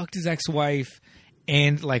like fucked his ex-wife,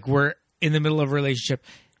 and like we're in the middle of a relationship.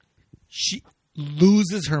 She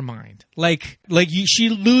loses her mind. She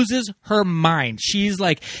loses her mind. She's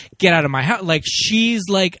like, get out of my house. Like, she's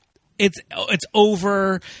like, it's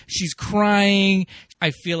over. She's crying.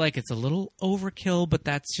 I feel like it's a little overkill, but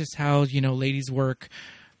that's just how, you know, ladies work.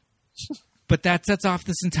 But that sets off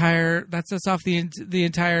the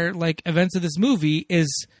entire like events of this movie.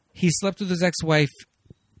 Is he slept with his ex-wife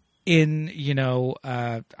in, you know,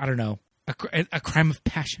 I don't know, a crime of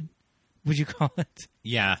passion. Would you call it?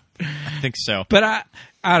 Yeah, I think so. But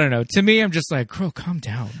I don't know. To me, I'm just like, Crow, calm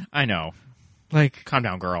down. I know. Like, calm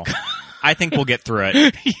down, girl. I think we'll get through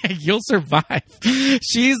it. Yeah, you'll survive.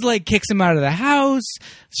 She's like, kicks him out of the house.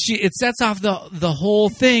 It sets off the whole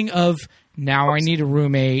thing of, now I need a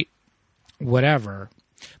roommate, whatever.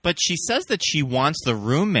 But she says that she wants the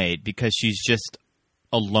roommate because she's just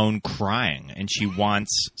alone crying, and she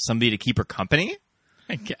wants somebody to keep her company,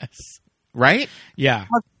 I guess. Right? Yeah.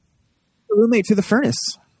 Roommate through the furnace.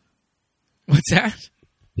 What's that?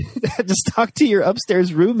 Just talk to your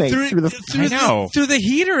upstairs roommate through the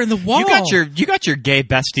heater in the wall. You got your gay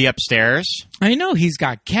bestie upstairs. I know. He's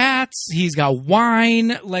got cats. He's got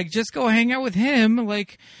wine. Like, just go hang out with him.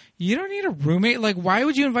 Like, you don't need a roommate. Like, why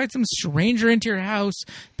would you invite some stranger into your house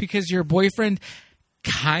because your boyfriend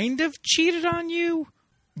kind of cheated on you?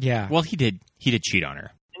 Yeah. Well, he did cheat on her.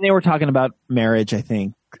 And they were talking about marriage, I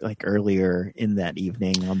think, like earlier in that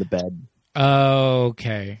evening on the bed. Oh,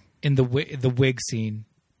 okay. In the wig scene.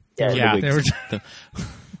 Yeah.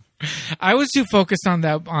 I was too focused on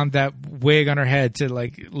that wig on her head to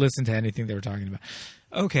like listen to anything they were talking about.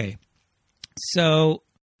 Okay. So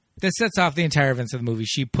this sets off the entire events of the movie.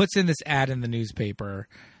 She puts in this ad in the newspaper,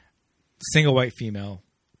 single white female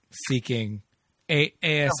seeking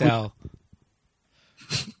ASL.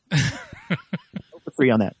 Free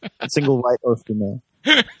on that. Single white or female.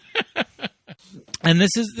 And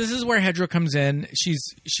this is where Hedra comes in. She's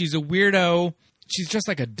a weirdo. She's just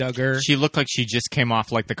like a Duggar. She looked like she just came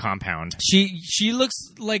off like the compound. She looks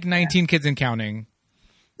like 19 kids and counting.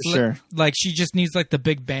 Sure. Like she just needs like the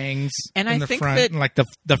big bangs and in I the think front, that, and like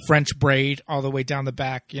the French braid all the way down the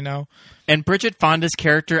back, you know? And Bridget Fonda's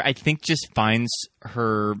character, I think, just finds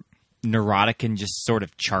her neurotic and just sort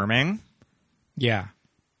of charming. Yeah.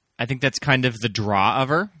 I think that's kind of the draw of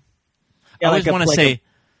her. Yeah, I always want to say...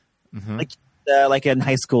 like in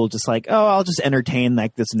high school, just like, oh, I'll just entertain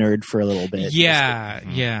like this nerd for a little bit. Yeah,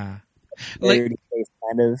 yeah. Like,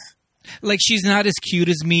 kind of. Like she's not as cute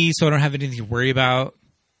as me, so I don't have anything to worry about.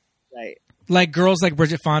 Right. Like girls like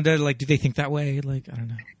Bridget Fonda, like, do they think that way? Like, I don't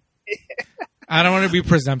know. I don't want to be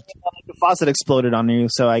presumptive. The faucet exploded on you,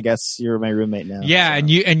 so I guess you're my roommate now. Yeah, so.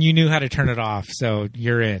 and you knew how to turn it off, so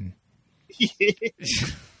you're in.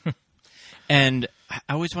 And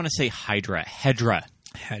I always want to say Hedra.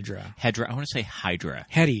 I want to say Hydra.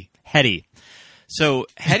 Hetty. So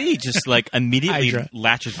Hetty just like immediately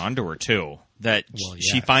latches onto her too. That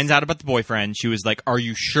she finds out about the boyfriend. She was like, "Are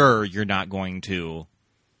you sure you're not going to?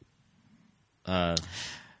 Are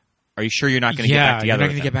you sure you're not going to get back together? You're not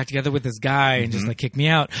going to get back together with this guy and just like kick me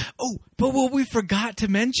out." Oh, but what we forgot to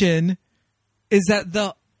mention is that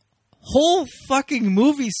the whole fucking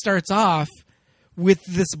movie starts off with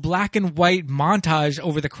this black and white montage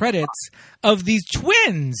over the credits of these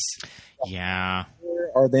twins. Yeah.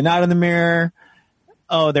 Are they not in the mirror?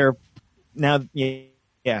 Oh, they're now.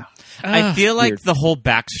 Yeah. I feel like the whole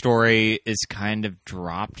backstory is kind of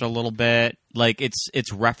dropped a little bit. Like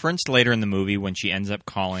it's referenced later in the movie when she ends up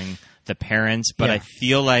calling the parents, but I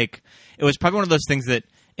feel like it was probably one of those things that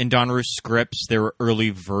in Don Roos scripts there were early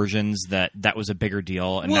versions that was a bigger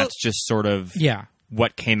deal, and that's just sort of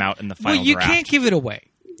what came out in the final you draft. Can't give it away.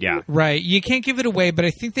 Yeah. Right. You can't give it away, but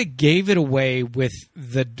I think they gave it away with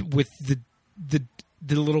the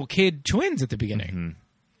little kid twins at the beginning. Mm-hmm.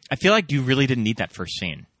 I feel like you really didn't need that first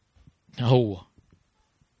scene. No.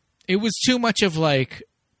 It was too much of like,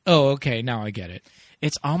 oh, okay, now I get it.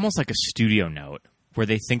 It's almost like a studio note where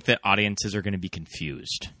they think that audiences are going to be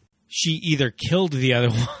confused. She either killed the other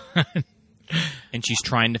one. And she's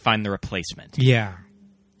trying to find the replacement. Yeah.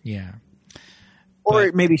 Yeah.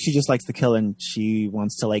 Or maybe she just likes to kill and she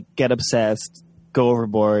wants to like get obsessed, go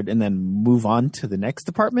overboard, and then move on to the next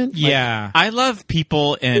department. Yeah. I love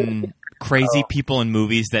people in crazy people in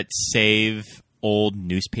movies that save old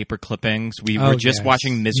newspaper clippings. We were just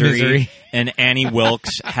watching Misery, and Annie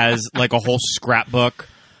Wilkes has like a whole scrapbook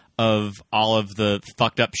of all of the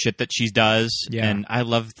fucked up shit that she does. Yeah. And I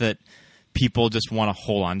love that people just want to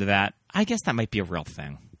hold on to that. I guess that might be a real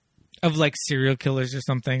thing. Of like serial killers or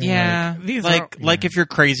something. Yeah. Like if you're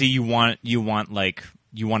crazy, you want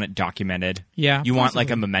it documented. Yeah. You want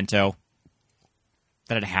like a memento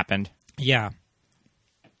that it happened. Yeah.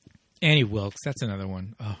 Annie Wilkes, that's another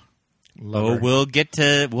one. Oh, we'll get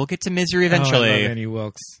to Misery eventually. I love Annie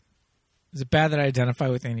Wilkes. Is it bad that I identify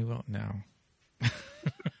with Annie Wilkes? No.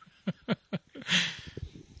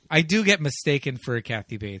 I do get mistaken for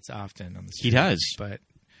Kathy Bates often on the street. He does, but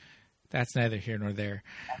that's neither here nor there.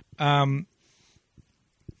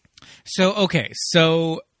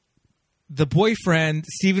 So the boyfriend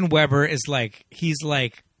Steven Weber is like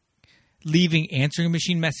leaving answering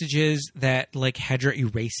machine messages that like Hedra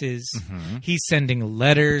erases. Mm-hmm. He's sending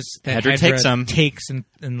letters that Hedra takes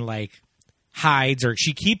and like hides, or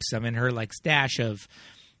she keeps them in her like stash of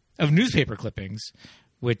newspaper clippings.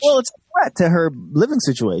 Which, well, it's a threat to her living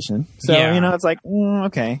situation. So, it's like,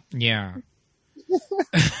 okay. Yeah.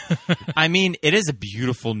 I mean, it is a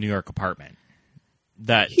beautiful New York apartment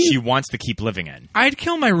that she wants to keep living in. I'd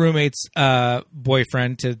kill my roommate's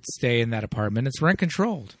boyfriend to stay in that apartment. It's rent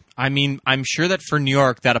controlled. I mean, I'm sure that for New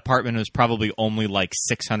York, that apartment was probably only like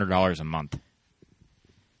 $600 a month.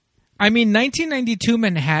 I mean, 1992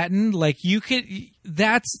 Manhattan, like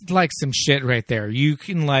that's like some shit right there. You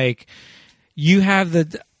can like...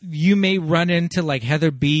 You may run into like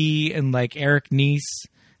Heather B and like Eric Nies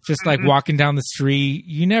just like walking down the street.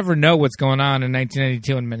 You never know what's going on in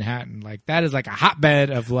 1992 in Manhattan. Like that is like a hotbed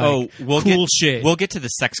of like cool shit. We'll get to the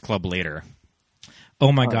sex club later.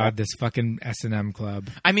 Oh my God, this fucking S&M club.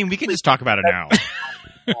 I mean, we can just talk about it now.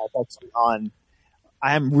 That's on.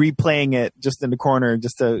 I'm replaying it just in the corner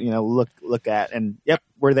just to look at, and yep,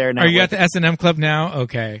 we're there now. Are you at the S&M club now?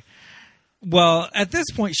 Okay. Well, at this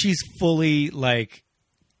point, she's fully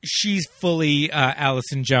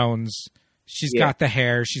Allison Jones. She's got the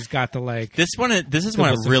hair. She's got the like. This is when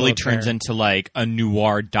it really turns into like a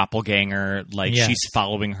noir doppelganger. Like she's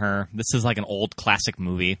following her. This is like an old classic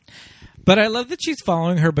movie. But I love that she's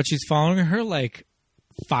following her, but she's following her like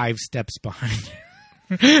 5 steps behind.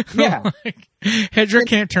 Yeah, like, Hedra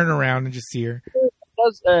can't turn around and just see her.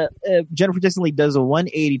 Jennifer Jason Leigh does a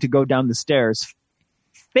 180 to go down the stairs,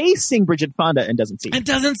 facing Bridget Fonda, and doesn't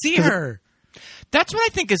see her. That's what I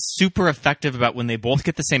think is super effective about when they both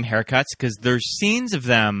get the same haircuts, because there's scenes of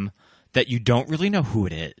them that you don't really know who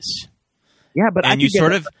it is. Yeah, but you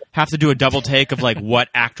sort of have to do a double take of like what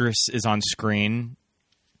actress is on screen.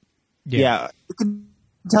 Yeah, you can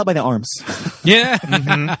tell by the arms. Yeah.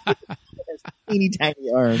 Mm-hmm. Teeny tiny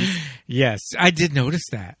arms. Yes, I did notice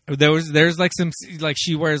that. There's like some like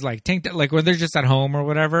she wears like tank like when they're just at home or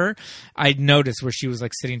whatever. I noticed where she was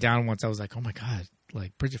like sitting down once. I was like, oh my God,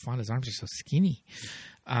 like Bridget Fonda's arms are so skinny.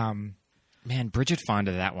 Man, Bridget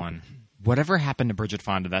Fonda, that one. Whatever happened to Bridget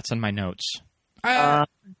Fonda? That's in my notes. Yeah,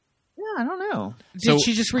 I don't know. Did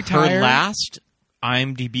she just retire? Her last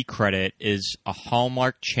IMDb credit is a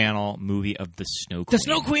Hallmark Channel movie of The Snow Queen. The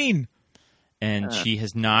Snow Queen. And she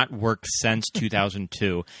has not worked since 2002.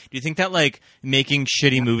 Do you think that, like, making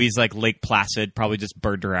shitty movies like Lake Placid probably just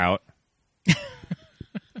burned her out?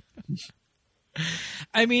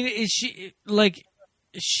 I mean, is she, like,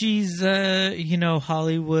 she's,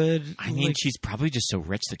 Hollywood. I mean, she's probably just so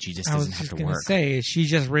rich that she just doesn't have to work. I was just going to say, is she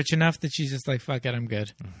just rich enough that she's just like, fuck it, I'm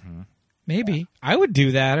good? Mm-hmm. Maybe. I would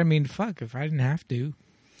do that. I mean, fuck, if I didn't have to.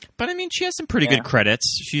 But, I mean, she has some pretty good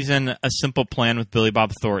credits. She's in A Simple Plan with Billy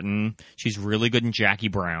Bob Thornton. She's really good in Jackie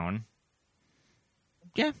Brown.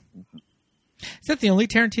 Yeah. Is that the only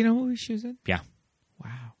Tarantino movie she was in? Yeah.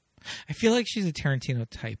 Wow. I feel like she's a Tarantino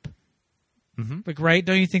type. Mm-hmm. Like, right?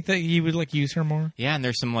 Don't you think that you would, like, use her more? Yeah, and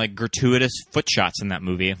there's some, like, gratuitous foot shots in that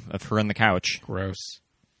movie of her on the couch. Gross.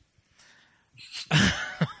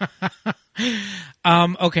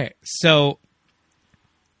 Okay, so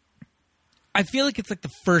I feel like it's like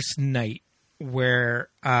the first night where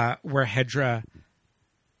Hedra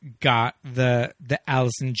got the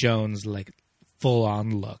Allison Jones like full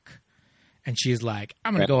on look, and she's like,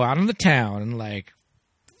 I'm gonna go out in the town and like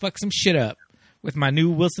fuck some shit up with my new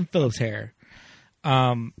Wilson Phillips hair,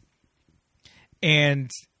 and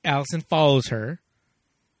Allison follows her.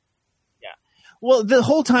 Well, the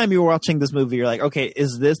whole time you were watching this movie, you're like, okay,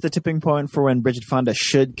 is this the tipping point for when Bridget Fonda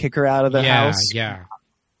should kick her out of the house? Yeah.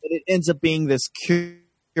 But it ends up being this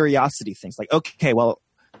curiosity thing. It's like, okay, well,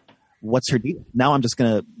 what's her deal? Now I'm just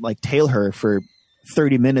going to like tail her for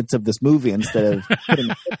 30 minutes of this movie instead of putting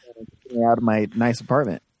her out of my nice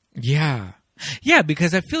apartment. Yeah. Yeah,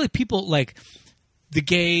 because I feel like people like the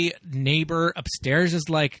gay neighbor upstairs is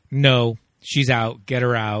like, no, she's out, get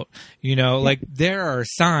her out. You know, like there are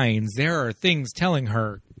signs, there are things telling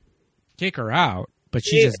her, kick her out, but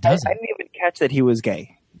she just doesn't. I didn't even catch that he was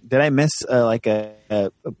gay. Did I miss like a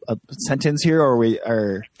sentence here,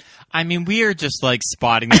 or? I mean, we are just like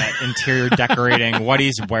spotting that interior decorating, what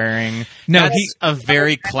he's wearing. No, he's a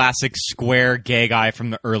very classic square gay guy from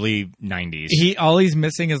the early 90s. All he's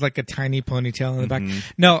missing is like a tiny ponytail in the back.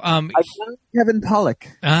 No, Kevin Pollak.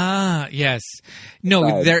 Ah, yes.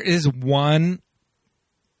 No, there is one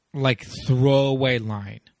like throwaway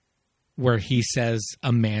line where he says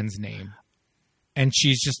a man's name. And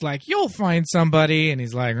she's just like, "You'll find somebody," and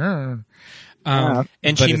he's like, and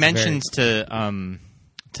she mentions to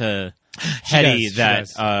Hetty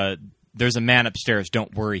that there's a man upstairs.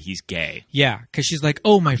 Don't worry, he's gay. Yeah, because she's like,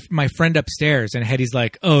 "Oh, my friend upstairs," and Hetty's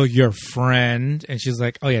like, "Oh, your friend," and she's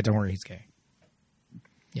like, "Oh yeah, don't worry, he's gay."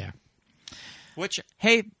 Yeah. Which,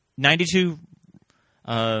 hey, 92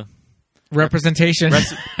 representation,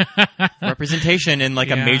 representation in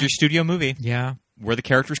like a major studio movie. Yeah. Where the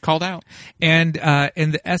character's called out. And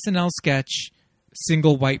in the SNL sketch,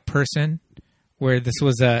 Single White Person, where it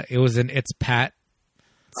was an It's Pat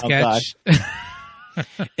sketch. Oh,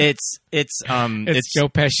 it's Joe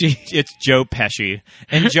Pesci. It's Joe Pesci.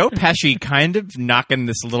 And Joe Pesci kind of knocking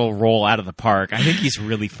this little role out of the park. I think he's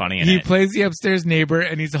really funny in it. He plays the upstairs neighbor,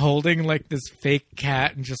 and he's holding like this fake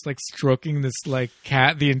cat and just like stroking this like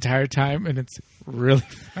cat the entire time, and it's really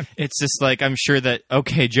funny. It's just like, I'm sure that,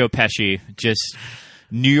 okay, Joe Pesci, just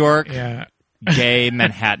New York, gay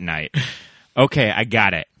Manhattanite. Okay, I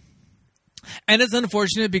got it. And it's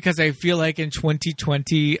unfortunate because I feel like in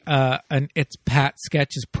 2020, an It's Pat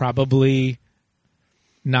sketch is probably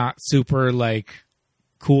not super like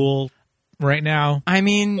cool right now. I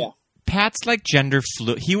mean, Pat's like gender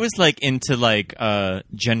fluid. He was like into like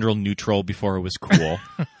gender neutral before it was cool.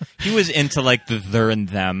 He was into like the there and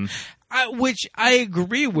them. Which I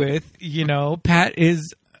agree with. You know, Pat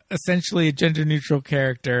is essentially a gender neutral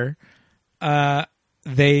character.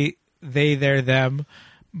 They, their, them.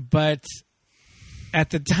 But at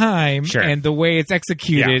the time, and the way it's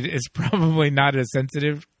executed is probably not as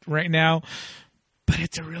sensitive right now. But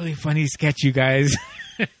it's a really funny sketch, you guys.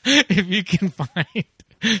 If you can find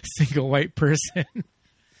Single White Person.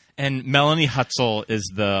 And Melanie Hutzel is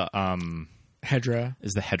the Hedra.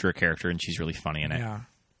 Is the Hedra character, and she's really funny in it.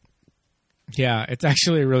 Yeah, it's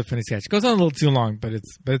actually a really funny sketch. It goes on a little too long, but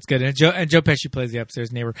it's good. And Joe Pesci plays the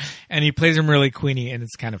upstairs neighbor, and he plays him really Queenie, and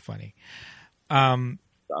it's kind of funny. Awesome.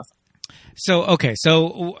 So okay,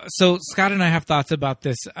 so Scott and I have thoughts about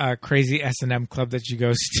this crazy S&M club that you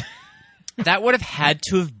go to. That would have had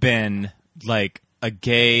to have been like a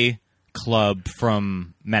gay club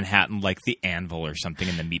from Manhattan, like the Anvil or something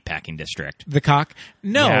in the meatpacking district. The Cock?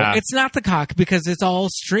 No, it's not the Cock because it's all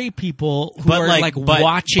straight people who are like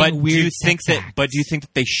watching weird sex acts. But do you think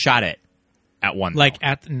that they shot it at one? Like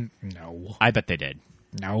at no, I bet they did.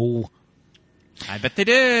 No, I bet they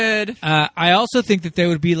did. I also think that there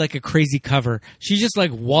would be like a crazy cover. She just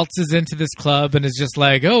like waltzes into this club and is just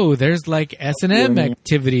like, oh, there's like S&M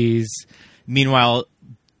activities. Meanwhile,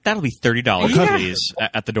 that'll be $30 please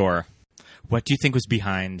at the door. What do you think was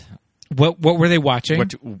behind? What were they watching?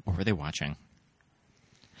 What were they watching?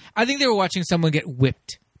 I think they were watching someone get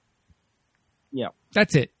whipped. Yeah.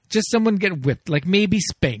 That's it. Just someone get whipped. Like maybe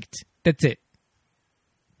spanked. That's it.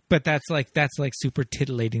 But that's like super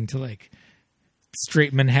titillating to like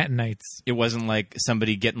straight Manhattanites. It wasn't like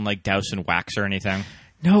somebody getting like doused in wax or anything.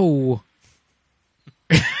 No.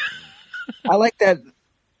 I like that.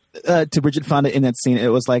 To Bridget Fonda in that scene, it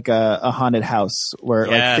was like a haunted house where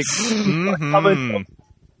like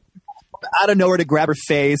out of nowhere to grab her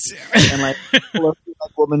face, and like a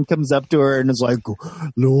woman comes up to her and is like,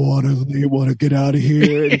 "Luana, you want to get out of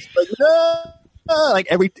here?" And she's like, "No!" Like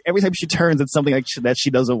every time she turns, it's something like that she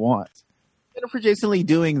doesn't want. Jennifer Jason Leigh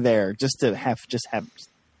doing there just to have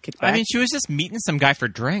kick back? I mean, she was just meeting some guy for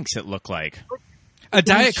drinks. It looked like a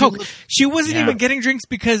Diet Coke. She wasn't even getting drinks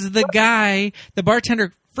because the guy, the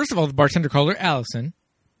bartender. First of all, the bartender called her Allison.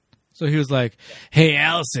 So he was like, "Hey,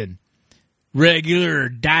 Allison, regular or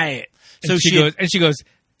diet?" And she goes,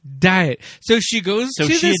 "Diet." So she goes to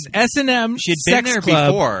this S&M She had sex been there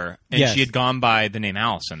club before, and she had gone by the name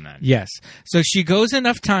Allison then. Yes. So she goes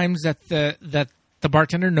enough times that the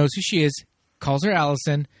bartender knows who she is, calls her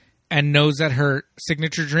Allison, and knows that her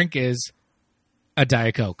signature drink is a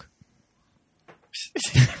Diet Coke.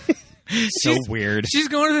 So weird. She's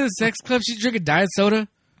going to the sex club. She's drinking diet soda.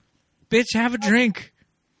 Bitch, have a drink.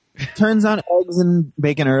 Turns on eggs and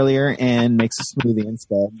bacon earlier and makes a smoothie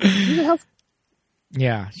instead.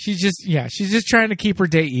 Yeah, she's just trying to keep her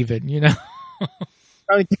day even, you know.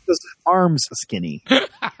 trying to keep those arms skinny.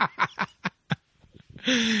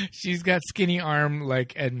 She's got skinny arm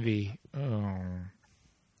like Envy. Oh.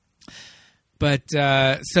 But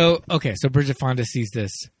so Bridget Fonda sees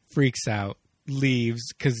this, freaks out,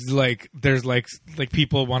 leaves because like there's like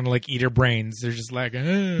people want to like eat her brains. They're just like,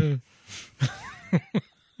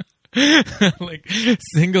 like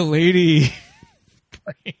single lady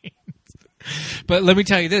brains. But let me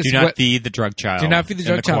tell you this: do not feed the drug child. Do not feed the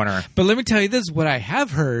drug child. Corner. But let me tell you this: what I have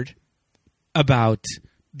heard about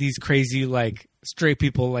these crazy like straight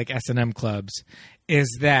people like S&M clubs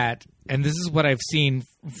is that, and this is what I've seen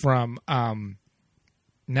from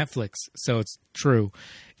Netflix, so it's true,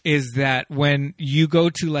 is that when you go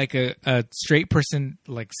to like a straight person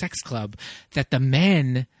like sex club, that the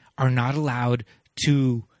men are not allowed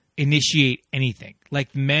to initiate anything.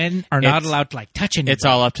 Like men are not allowed to like touch anything. It's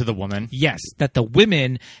all up to the woman. Yes, that the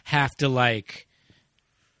women have to like.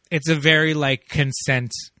 It's a very like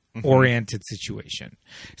consent oriented situation.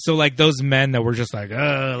 So like those men that were just like,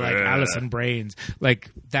 oh, like Allison Brains,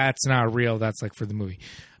 like that's not real. That's like for the movie.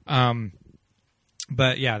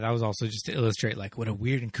 But yeah, that was also just to illustrate like what a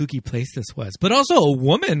weird and kooky place this was. But also a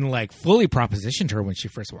woman like fully propositioned her when she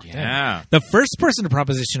first walked in. The first person to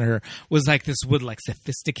proposition her was like this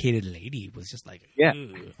sophisticated lady was just like,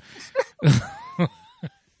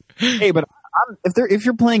 Hey, but if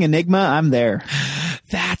you're playing Enigma, I'm there.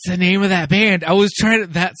 That's the name of that band. I was trying to,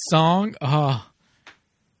 that song. Oh,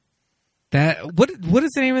 that what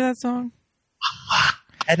is the name of that song?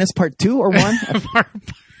 Sadness Part 2 or 1?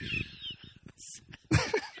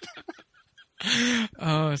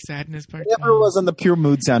 Oh, Sadness Part 2. Whatever was on the Pure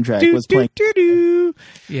Mood soundtrack was playing.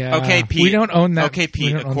 Yeah. Okay, Pete. We don't own that. Okay,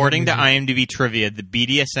 Pete. According to IMDb trivia, the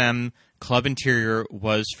BDSM club interior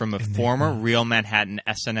was from a former real Manhattan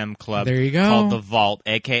S&M club there you go. called The Vault,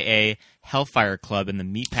 a.k.a. Hellfire Club in the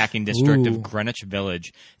meatpacking district of Greenwich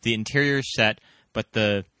Village. The interior is set, but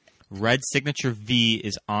the red signature V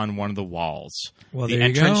is on one of the walls. Well, the there you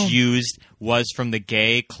entrance go. used was from the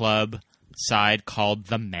gay club side called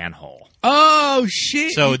The Manhole. Oh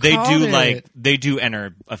shit! So they do do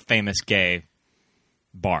enter a famous gay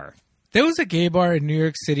bar. There was a gay bar in New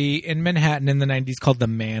York City in Manhattan in the 90s called The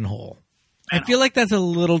Manhole. I feel like that's a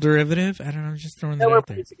little derivative. I don't know. I'm just throwing that out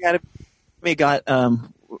there. We got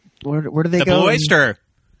where do they the go? Blue Oyster.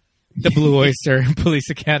 The Blue Oyster Police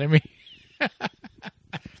Academy.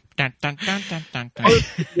 Dun, dun, dun, dun, dun, dun.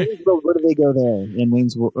 Where do they go there in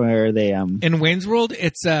Wayne's World? Where are they? In Wayne's World,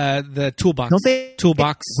 it's the toolbox. Don't they?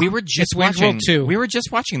 Toolbox. We were just Wayne's watching. World 2. We were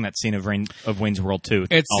just watching that scene of Wayne's World 2.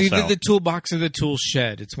 It's also. either the toolbox or the tool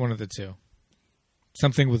shed. It's one of the two.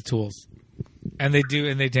 Something with tools. And they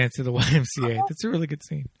dance to the YMCA. That's a really good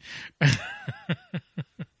scene.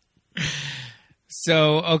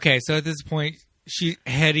 So at this point,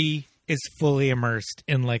 Hetty is fully immersed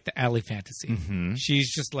in like the alley fantasy. Mm-hmm.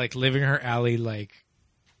 She's just like living her alley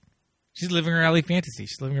she's living her alley fantasy.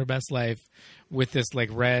 She's living her best life with this like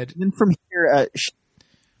red. And then from here,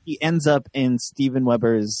 she ends up in Steven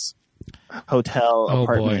Weber's hotel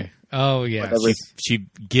apartment. Boy. Oh yeah. She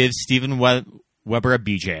gives Steven Weber a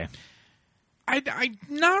BJ. I'm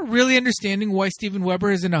not really understanding why Steven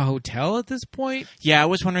Weber is in a hotel at this point. Yeah, I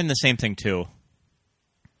was wondering the same thing too.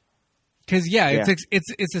 Because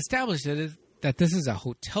it's established that this is a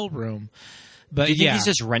hotel room, but do you think he's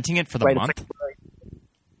just renting it for the month?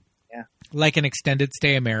 Like an extended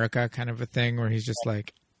stay America kind of a thing, where he's just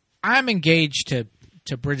like, I'm engaged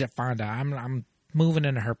to Bridget Fonda. I'm moving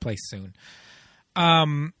into her place soon.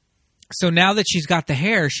 So now that she's got the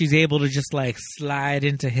hair, she's able to just like slide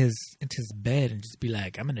into his bed and just be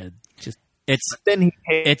like, I'm gonna just. It's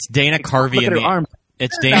Dana Carvey in the arms.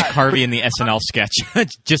 It's Dana Carvey in the SNL sketch.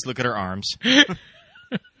 Just look at her arms.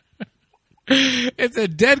 It's a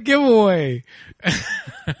dead giveaway.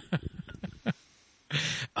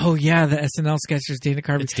 Oh yeah, the SNL sketch is Dana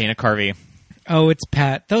Carvey. It's Dana Carvey. Oh, it's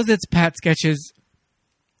Pat. Those It's Pat sketches.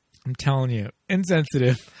 I'm telling you,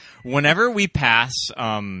 insensitive. Whenever we pass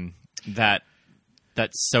that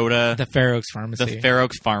soda, the Fair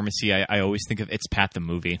Oaks Pharmacy. I always think of It's Pat the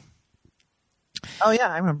movie. Oh yeah,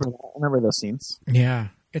 I remember those scenes. Yeah,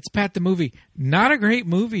 It's Pat the movie. Not a great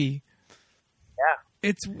movie. Yeah,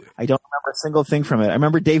 I don't remember a single thing from it. I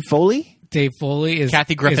remember Dave Foley. Dave Foley is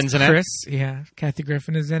Kathy Griffin's in it. Yeah, Kathy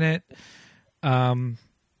Griffin is in it. One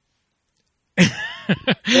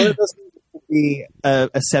of those would be a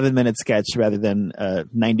 7-minute sketch rather than a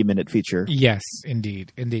 90-minute feature. Yes,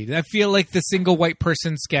 indeed. I feel like the single white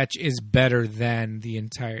person sketch is better than the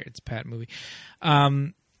entire It's Pat movie.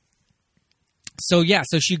 So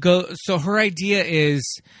her idea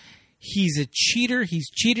is he's a cheater. He's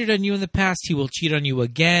cheated on you in the past. He will cheat on you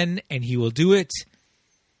again, and he will do it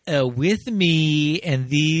with me and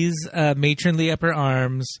these matronly upper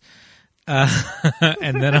arms,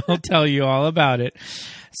 and then I'll tell you all about it.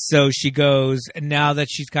 So she goes, now that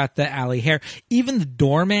she's got the Allie hair, even the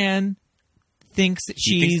doorman thinks that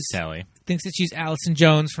she's Allison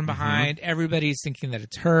Jones from behind. Mm-hmm. Everybody's thinking that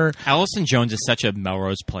it's her. Allison Jones is such a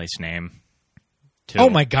Melrose Place name, too. Oh,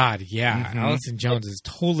 my God, yeah. Mm-hmm. Allison Jones is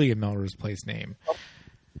totally a Melrose Place name.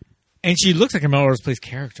 And she looks like a Melrose Place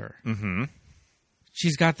character. Mm-hmm.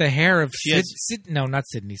 She's got the hair of not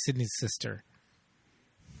Sydney. Sydney's sister.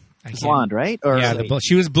 Blonde, right? Or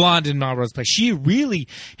she was blonde in Melrose Place. She really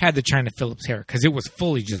had the China Phillips hair because it was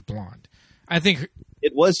fully just blonde. I think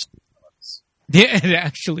it was. Yeah, it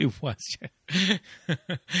actually was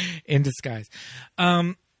in disguise.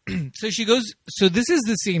 So she goes. So this is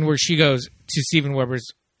the scene where she goes to Steven Weber's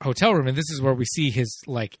hotel room, and this is where we see his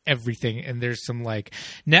like everything. And there's some like,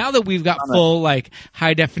 now that we've got full like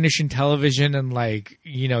high definition television and like,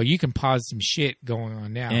 you know, you can pause some shit going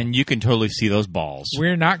on now, and you can totally see those balls.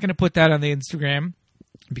 We're not going to put that on the Instagram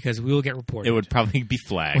because we will get reported. It would probably be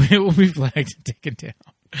flagged. It will be flagged and taken down.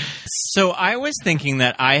 So I was thinking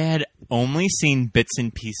that I had only seen bits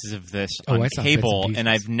and pieces of this on cable, and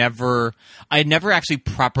I had never actually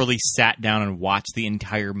properly sat down and watched the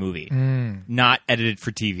entire movie, not edited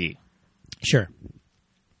for TV. Sure,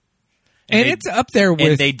 and it's up there with.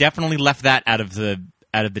 And they definitely left that out of the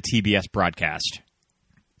TBS broadcast.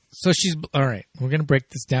 So she's all right. We're gonna break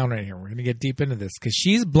this down right here. We're gonna get deep into this because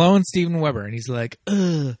she's blowing Steven Weber, and he's like,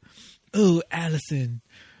 "Oh, Allison."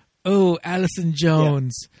 Oh, Allison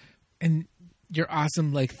Jones, and your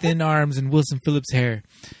awesome, like, thin arms and Wilson Phillips hair.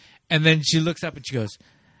 And then she looks up and she goes,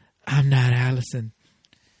 I'm not Allison.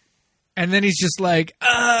 And then he's just like,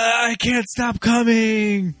 I can't stop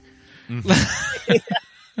coming. Mm-hmm.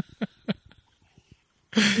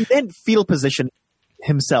 He then fetal position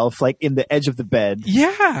himself, like, in the edge of the bed.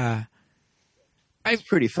 Yeah. It's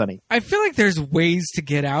pretty funny. I feel like there's ways to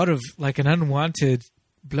get out of, like, an unwanted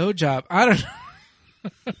blowjob. I don't know.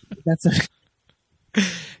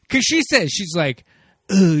 Because she says, she's like,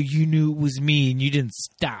 oh, you knew it was me and you didn't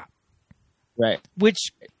stop. Right. Which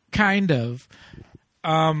kind of,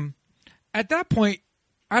 at that point,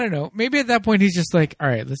 I don't know. Maybe at that point he's just like, all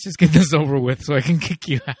right, let's just get this over with so I can kick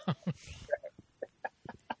you out.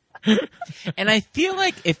 And I feel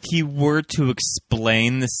like if he were to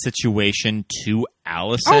explain the situation to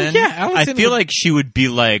Allison, Allison I feel like she would be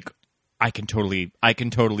like, I can totally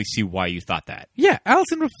see why you thought that. Yeah,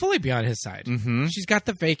 Allison would fully be on his side. Mm-hmm. She's got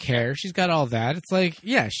the fake hair. She's got all that. It's like,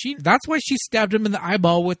 yeah, that's why she stabbed him in the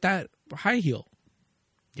eyeball with that high heel.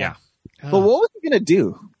 Yeah. But what was he going to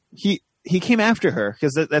do? He came after her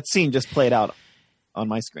because that scene just played out on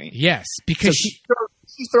my screen. Yes, because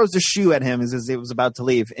he throws the shoe at him as it was about to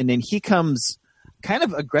leave, and then he comes kind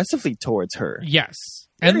of aggressively towards her. Yes.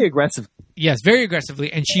 Very aggressive. Yes, very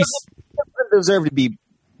aggressively. And she's deserved to be,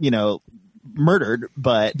 murdered,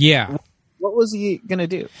 but yeah, what was he gonna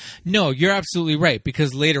do? No, you're absolutely right,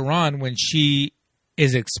 because later on when she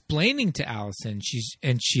is explaining to Allison,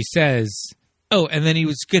 she says, oh, and then he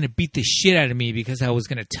was gonna beat the shit out of me because I was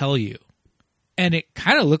gonna tell you, and it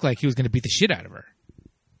kind of looked like he was gonna beat the shit out of her.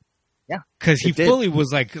 Yeah, because he fully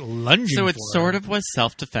was like lunging. So it for sort her. of was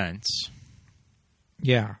self-defense.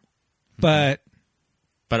 Yeah, but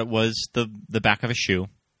it was the back of a shoe,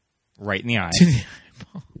 right in the eye.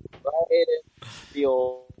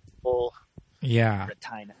 Yeah.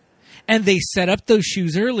 Retina. And they set up those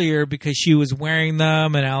shoes earlier because she was wearing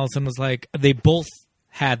them, and Allison was like, they both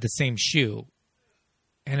had the same shoe.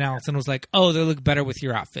 And Allison was like, oh, they look better with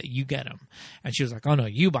your outfit. You get them. And she was like, oh, no,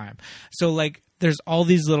 you buy them. So, like, there's all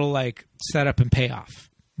these little, like, setup and payoff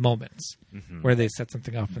moments where they set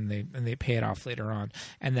something up and they pay it off later on.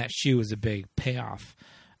 And that shoe is a big payoff.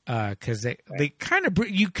 Because they kind of,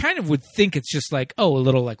 you kind of would think it's just like, oh, a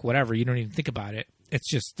little like whatever. You don't even think about it. It's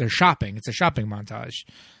just they're shopping. It's a shopping montage.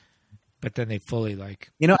 But then they fully like,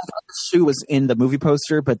 I thought the shoe was in the movie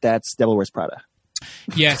poster, but that's Devil Wears Prada.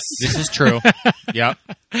 Yes, this is true. Yep,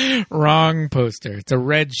 wrong poster. It's a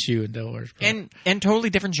red shoe in Devil Wears Prada, and totally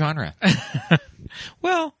different genre.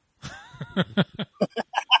 Well,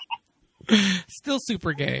 still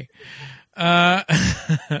super gay.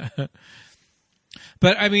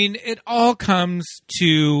 But, I mean, it all comes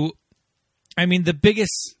to, the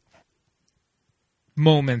biggest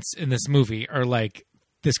moments in this movie are like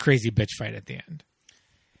this crazy bitch fight at the end.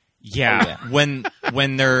 Yeah, when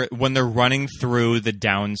they're running through the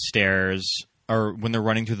downstairs or when they're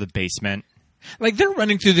running through the basement. Like, they're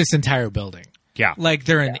running through this entire building. Yeah. Like,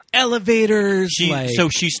 they're in the elevators. So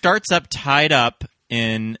she starts up tied up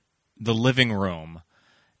in the living room,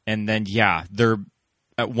 and then, they're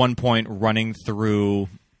at one point running through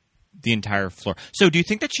the entire floor. So do you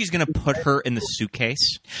think that she's going to put her in the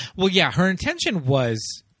suitcase? Well, yeah, her intention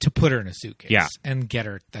was to put her in a suitcase and get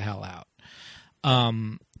her the hell out.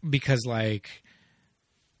 Because like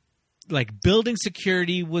building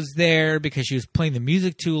security was there because she was playing the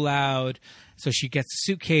music too loud. So she gets a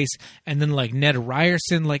suitcase, and then like Ned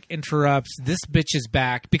Ryerson like interrupts. This bitch is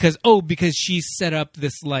back because she set up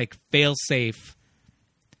this like fail safe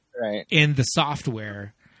in the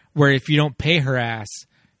software where if you don't pay her ass,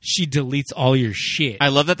 she deletes all your shit. I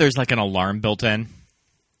love that there's like an alarm built in.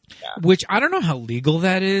 Which I don't know how legal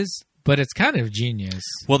that is, but it's kind of genius.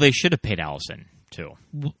 Well, they should have paid Allison too.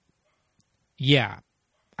 Yeah.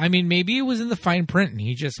 I mean, maybe it was in the fine print and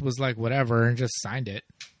he just was like, whatever, and just signed it.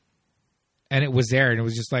 And it was there, and it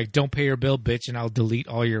was just like, don't pay your bill, bitch, and I'll delete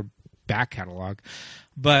all your back catalog.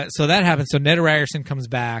 But so that happens. So Ned Ryerson comes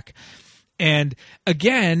back, and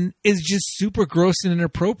again is just super gross and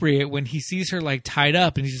inappropriate when he sees her like tied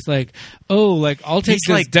up, and he's just like, oh, like I'll take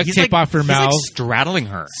this duct tape off her mouth, like straddling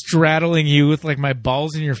her, straddling you with like my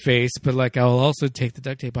balls in your face, but like I'll also take the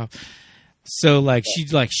duct tape off. So like she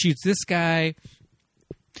like shoots this guy.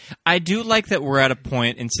 I do like that we're at a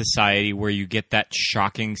point in society where you get that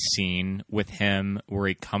shocking scene with him where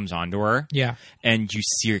he comes onto her. Yeah. And you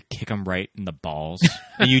see her kick him right in the balls.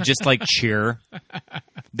 And you just like cheer.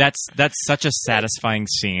 That's such a satisfying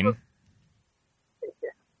scene.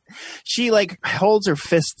 She like holds her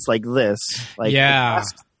fists like this. Like her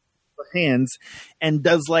hands and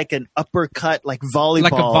does like an uppercut like volleyball.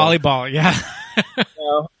 Like a volleyball, yeah. You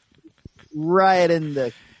know, right in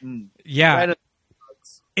the Right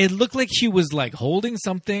it looked like she was like holding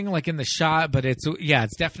something like in the shot, but it's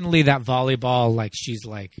definitely that volleyball. Like she's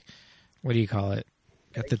like, what do you call it?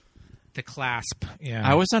 Got the clasp. Yeah.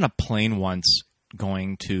 I was on a plane once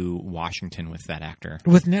going to Washington with that actor.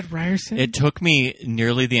 With Ned Ryerson? It took me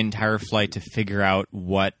nearly the entire flight to figure out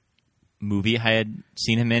what movie I had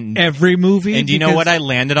seen him in. Every movie? And do you know what I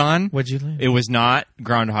landed on? What'd you land? It was not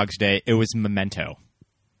Groundhog's Day. It was Memento.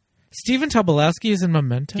 Stephen Tobolowsky is in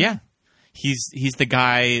Memento? Yeah. He's the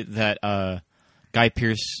guy that Guy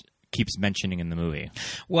Pearce keeps mentioning in the movie.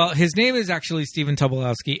 Well, his name is actually Stephen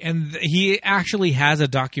Tobolowsky, and he actually has a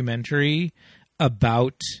documentary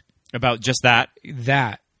about just that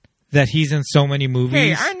he's in so many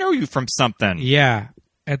movies. Hey, I know you from something. Yeah,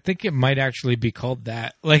 I think it might actually be called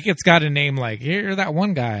that. Like, it's got a name like, you're that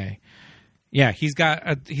one guy. Yeah, he's got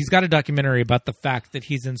a documentary about the fact that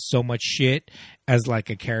he's in so much shit as like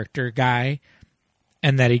a character guy.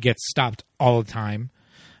 And that he gets stopped all the time.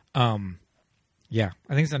 Yeah,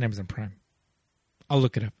 I think his name is in Prime. I'll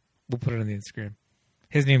look it up. We'll put it on the Instagram.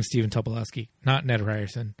 His name's Stephen Tobolowsky, not Ned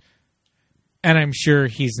Ryerson. And I'm sure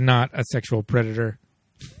he's not a sexual predator.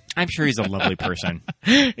 I'm sure he's a lovely person.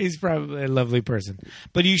 He's probably a lovely person.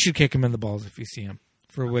 But you should kick him in the balls if you see him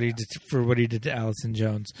for what he did to Allison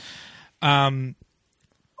Jones. Oh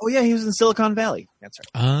yeah, he was in Silicon Valley. That's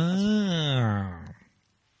right. Ah.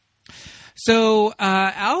 So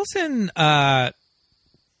Allison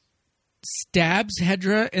stabs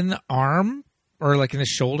Hedra in the arm or like in the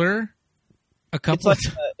shoulder a couple.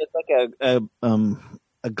 It's like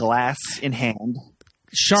a glass in hand,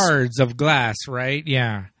 shards of glass, right?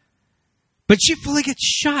 Yeah, but she fully gets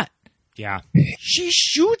shot. Yeah, she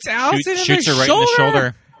shoots Allison shoots in her right in the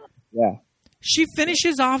shoulder. Yeah, she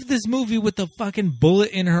finishes off this movie with a fucking bullet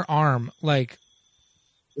in her arm, like.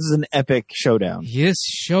 This is an epic showdown. Yes,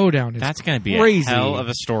 showdown. That's going to be crazy. A hell of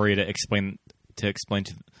a story to explain to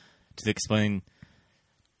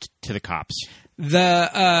the cops.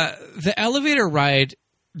 The elevator ride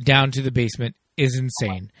down to the basement is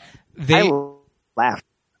insane. I laughed.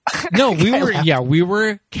 No, we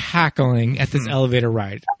were cackling at this elevator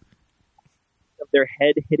ride. Their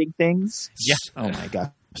head hitting things. Yeah. Oh my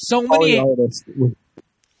god. So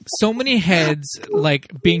many heads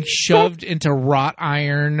like being shoved into wrought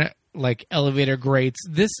iron like elevator grates.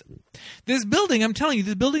 This building, I'm telling you,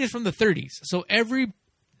 this building is from the 30s. So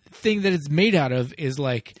everything that it's made out of is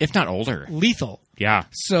like, if not older, lethal. Yeah.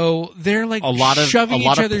 So they're like a lot of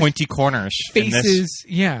pointy corners faces.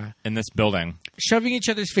 In this building, shoving each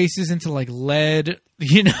other's faces into like lead.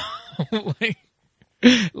 You know, like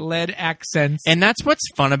lead accents. And that's what's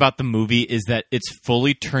fun about the movie is that it's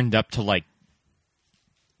fully turned up to like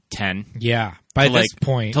 10. Yeah. By this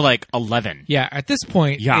point. To like 11. Yeah. At this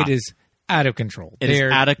point, it is out of control. It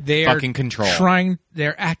is out of fucking control.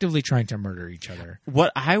 They're actively trying to murder each other.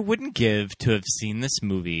 What I wouldn't give to have seen this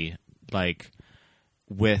movie, like,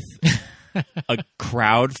 with a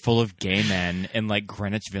crowd full of gay men in, like,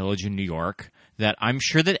 Greenwich Village in New York, that I'm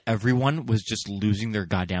sure that everyone was just losing their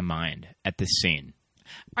goddamn mind at this scene.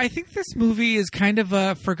 I think this movie is kind of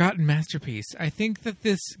a forgotten masterpiece. I think that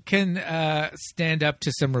this can stand up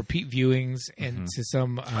to some repeat viewings and to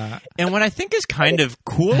some... And what I think is kind of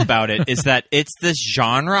cool about it is that it's this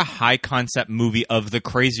genre high-concept movie of the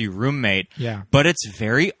crazy roommate, but it's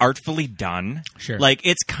very artfully done. Sure. Like,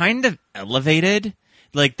 it's kind of elevated.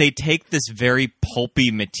 Like, they take this very pulpy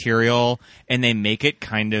material and they make it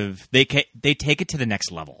kind of... They take it to the next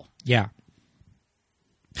level. Yeah.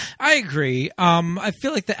 I agree. I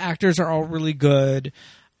feel like the actors are all really good.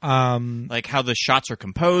 Like how the shots are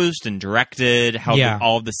composed and directed, how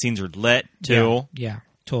all of the scenes are lit, too. Yeah,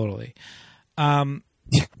 totally. Lit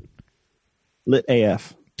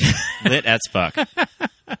AF. Lit as fuck.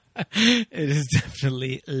 It is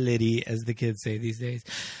definitely litty, as the kids say these days.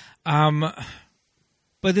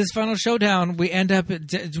 But this final showdown, we end up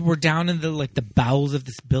we're down in the bowels of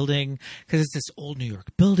this building because it's this old New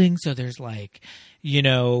York building. So there's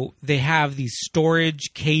they have these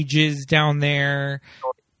storage cages down there,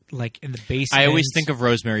 like in the basement. I always think of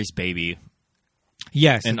Rosemary's Baby.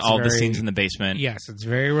 Yes, and all the scenes in the basement. Yes, it's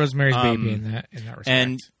very Rosemary's Baby in that respect.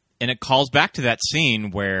 And it calls back to that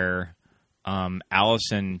scene where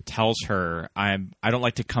Allison tells her, "I don't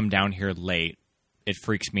like to come down here late. It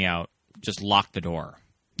freaks me out. Just lock the door."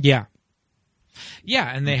 Yeah.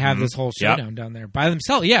 Yeah, and they have this whole showdown down there by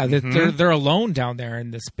themselves. Yeah, they're alone down there in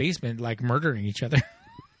this basement, like murdering each other.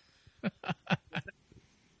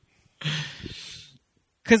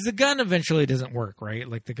 Because the gun eventually doesn't work, right?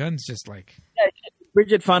 Like the gun's just like...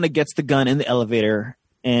 Bridget Fonda gets the gun in the elevator,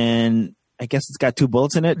 and I guess it's got 2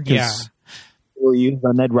 bullets in it. Yeah. They were used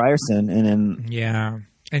on Ned Ryerson, and then... Yeah,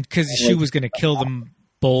 and because she was going to kill them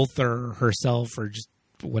both or herself or just...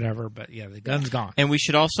 whatever, but yeah, the gun's gone. And we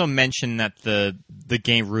should also mention that the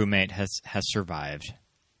gay roommate has survived.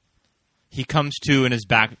 He comes to in his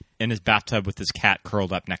bathtub with his cat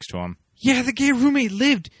curled up next to him. Yeah, the gay roommate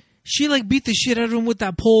lived. She beat the shit out of him with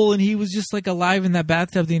that pole, and he was just alive in that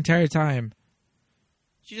bathtub the entire time.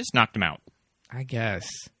 She just knocked him out, I guess.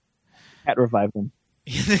 Cat revived him.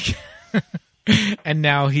 and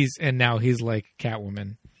now he's like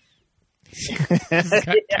Catwoman. He's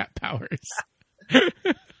got cat powers.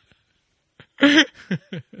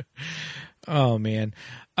 Oh man.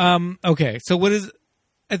 Okay, so what is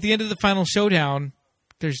at the end of the final showdown?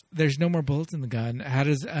 There's no more bullets in the gun. How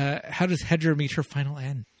does Hedra meet her final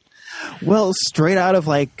end? Well, straight out of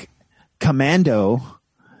Commando,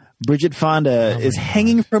 Bridget Fonda is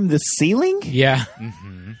hanging from the ceiling. Yeah,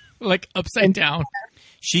 upside down.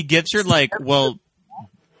 She gives her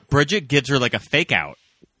Bridget gives her a fake out.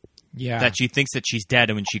 Yeah. That she thinks that she's dead,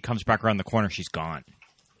 and when she comes back around the corner, she's gone.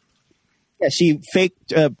 Yeah, she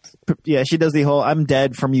faked... she does the whole, I'm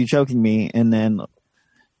dead from you choking me, and then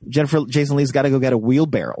Jason Leigh's got to go get a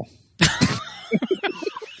wheelbarrow.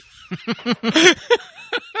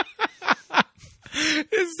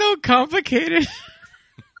 It's so complicated.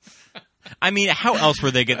 I mean, how else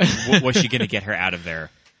was she going to get her out of there?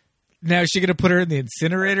 Now, is she going to put her in the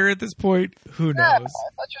incinerator at this point? Who knows? I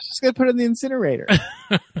thought she was just going to put her in the incinerator.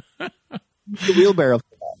 The wheelbarrow.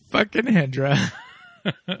 Fucking Hedra.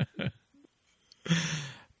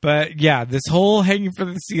 But yeah, this whole hanging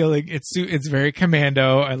from the ceiling, it's very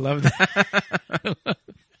Commando. I love that.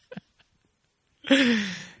 and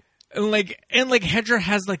Hedra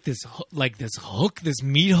has this hook, this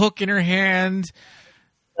meat hook in her hand.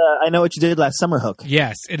 I know what you did last summer hook.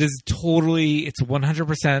 Yes, it is totally. It's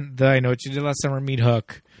 100% the I know what you did last summer meat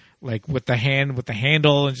hook, with the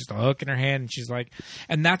handle and just a hook in her hand. And she's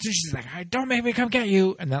and that's when she's like, "Don't make me come get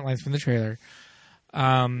you." And that line's from the trailer.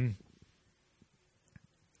 Oh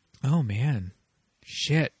man,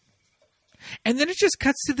 shit. And then it just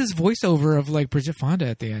cuts to this voiceover of Bridget Fonda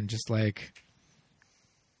at the end, just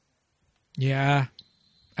yeah,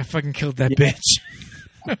 I fucking killed that bitch.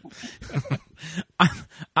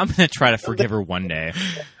 I'm gonna try to forgive her one day.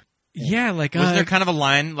 Yeah, was there kind of a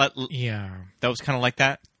line? Yeah, that was kind of like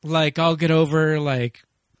that. I'll get over.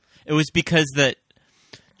 It was because the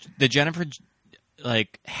Jennifer,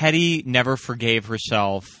 Hetty never forgave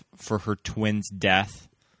herself for her twin's death,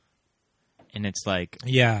 and it's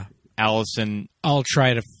yeah, Allison. I'll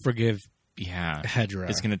try to forgive. Yeah, Hedra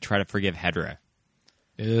is going to try to forgive Hedra,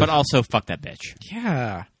 Ugh. but also fuck that bitch.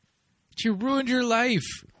 Yeah. She ruined your life.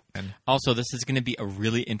 And also, this is going to be a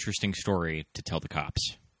really interesting story to tell the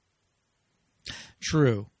cops.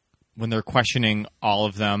 True. When they're questioning all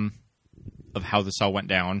of them of how this all went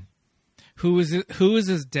down. Who is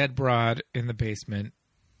this dead broad in the basement?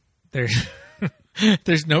 There's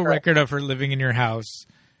no record of her living in your house.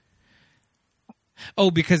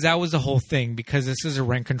 Oh, because that was the whole thing. Because this is a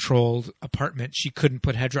rent-controlled apartment, she couldn't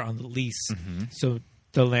put Hedra on the lease. Mm-hmm. So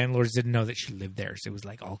The landlords didn't know that she lived there, so it was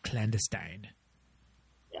like all clandestine.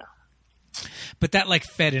 Yeah. But that like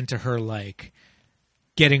fed into her like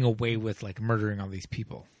getting away with like murdering all these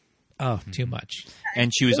people. Oh, too much.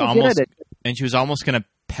 And she was almost going to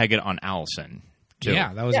peg it on Allison. Too.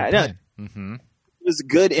 Yeah, that was her plan. Mm-hmm. It was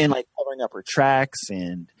good in like covering up her tracks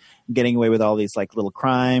and getting away with all these like little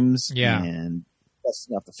crimes. Yeah. And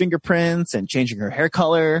dusting off the fingerprints and changing her hair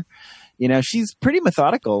color. You know, she's pretty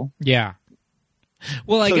methodical. Yeah.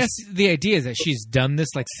 Well, I guess the idea is that she's done this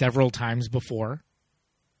like several times before.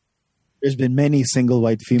 There's been many single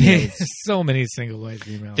white females. So many single white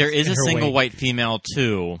females. There is a single white female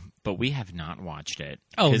too, but we have not watched it.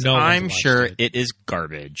 Oh, no, I'm sure it is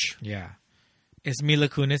garbage. Yeah. Is Mila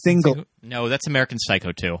Kunis Single? No, that's American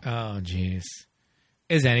Psycho too. Oh, jeez.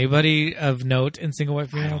 Is anybody of note in single white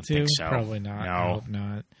female I don't too? think so. Probably not. No. I hope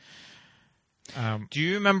not. Do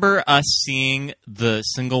you remember us seeing the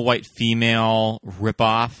single white female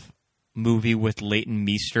ripoff movie with Leighton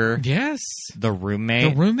Meester? Yes. The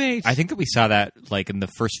Roommate? The Roommate. I think that we saw that like in the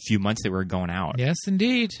first few months that we were going out. Yes,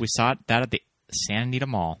 indeed. We saw that at the Santa Anita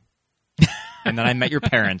Mall. And then I met your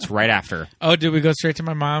parents right after. Oh, did we go straight to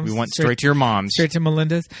my mom's? We went straight to your mom's. Straight to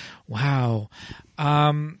Melinda's? Wow.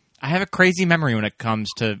 I have a crazy memory when it comes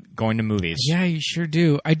to going to movies. Yeah, you sure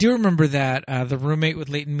do. I do remember that. The Roommate with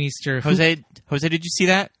Leighton Meester. Jose, did you see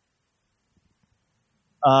that?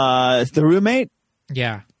 The Roommate?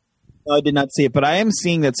 Yeah. No, I did not see it, but I am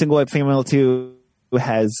seeing that single white female too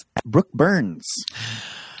has Brooke Burns.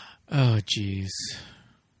 Oh, jeez.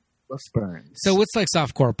 Brooke Burns. So it's like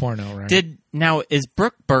softcore porno, right? Is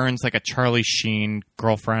Brooke Burns like a Charlie Sheen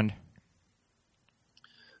girlfriend?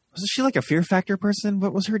 Wasn't she like a Fear Factor person?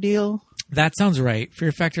 What was her deal? That sounds right.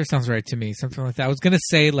 Fear Factor sounds right to me. Something like that. I was going to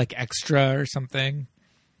say like Extra or something.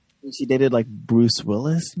 She dated like Bruce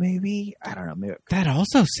Willis, maybe? I don't know. Maybe. That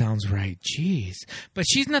also sounds right. Jeez. But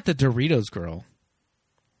she's not the Doritos girl.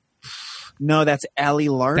 No, that's Allie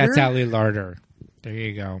Larder. That's Allie Larder. There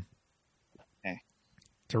you go. Okay.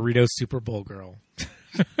 Doritos Super Bowl girl.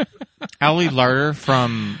 Allie Larder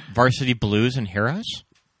from Varsity Blues and Heroes?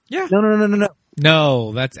 Yeah. No.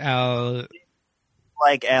 No, that's Al.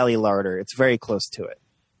 Like Allie Larder. It's very close to it.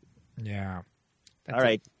 Yeah. All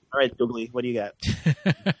right, Googly, what do you got?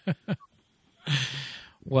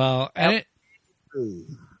 Well, it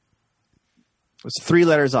was 3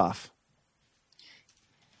 letters off.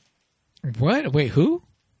 What? Wait, who?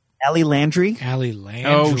 Allie Landry. Allie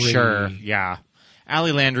Landry. Oh, sure. Yeah.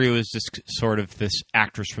 Allie Landry was just sort of this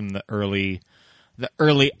actress from the early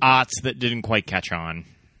aughts that didn't quite catch on.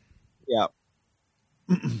 Yeah.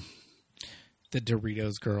 The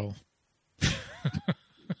Doritos girl.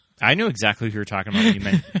 I knew exactly who you were talking about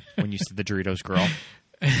when you said the Doritos girl.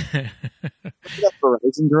 That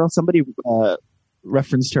Verizon girl. Somebody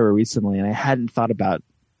referenced her recently, and I hadn't thought about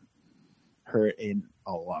her in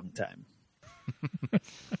a long time.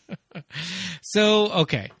 So,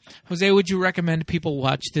 okay. Jose, would you recommend people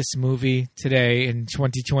watch this movie today in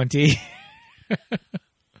 2020? I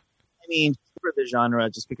mean, for the genre,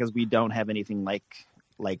 just because we don't have anything like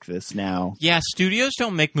this now. Yeah, studios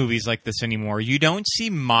don't make movies like this anymore. You don't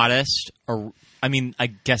see modest, or I mean, I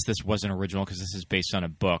guess this wasn't original because this is based on a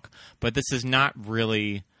book, but this is not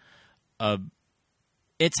really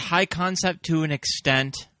it's high concept to an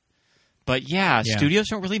extent, but yeah, studios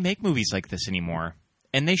don't really make movies like this anymore,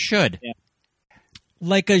 and they should. Yeah.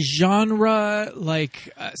 Like a genre,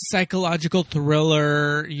 like a psychological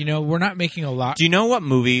thriller, we're not making a lot. Do you know what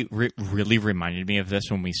movie really reminded me of this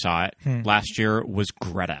when we saw it last year? Was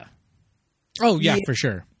Greta. Oh, yeah, for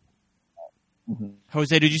sure. Mm-hmm.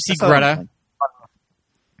 Jose, did you see Greta?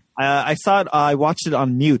 I saw it. I watched it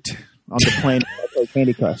on mute on the plane.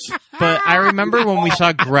 Candy Crush. But I remember when we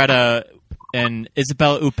saw Greta and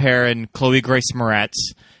Isabelle Huppert and Chloe Grace Moretz.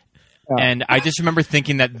 And I just remember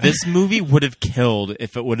thinking that this movie would have killed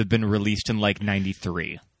if it would have been released in like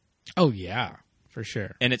 93. Oh, yeah, for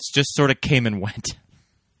sure. And it's just sort of came and went.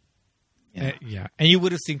 Yeah. And you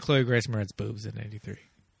would have seen Chloe Grace Moretz's boobs in 93.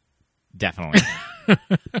 Definitely.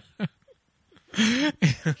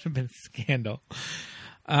 It would have been a scandal.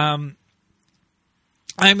 I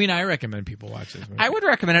mean, I recommend people watch this movie. I would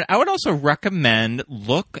recommend it. I would also recommend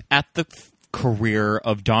look at the career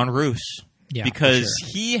of Don Roos. Yeah, because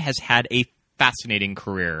he has had a fascinating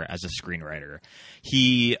career as a screenwriter.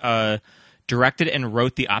 He directed and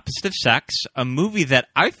wrote The Opposite of Sex, a movie that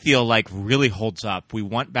I feel like really holds up. We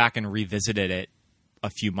went back and revisited it a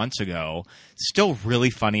few months ago. Still really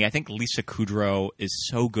funny. I think Lisa Kudrow is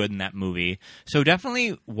so good in that movie. So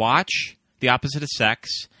definitely watch The Opposite of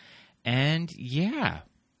Sex. And yeah,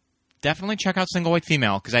 definitely check out Single White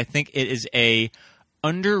Female because I think it is a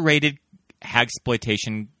underrated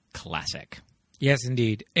hagsploitation classic. Yes,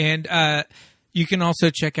 indeed. And you can also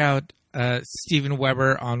check out Steven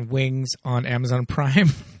Weber on Wings on Amazon Prime.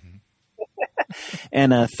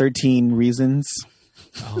 And 13 Reasons.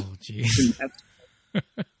 Oh, jeez.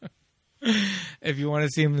 If you want to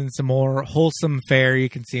see him in some more wholesome fare, you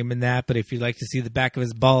can see him in that. But if you'd like to see the back of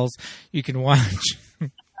his balls, you can watch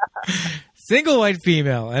Single White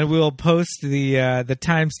Female, and we'll post the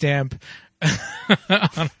timestamp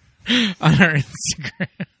on our Instagram.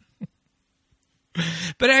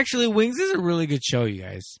 But actually, Wings is a really good show, you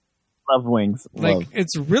guys. Love Wings. Like,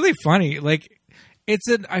 it's really funny. Like,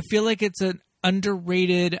 I feel like it's an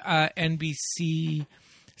underrated NBC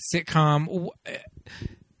sitcom.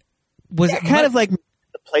 Was it kind of like the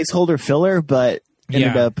placeholder filler, but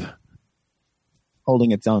ended up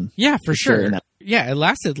holding its own? Yeah, for sure. Yeah, it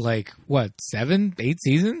lasted like, 7, 8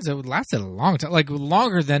 seasons? It lasted a long time, like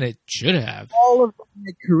longer than it should have. All of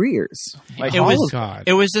their careers. Like, it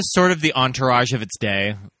was just sort of the Entourage of its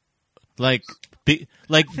day. Like, do you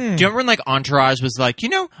remember when like Entourage was like,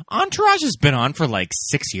 Entourage has been on for like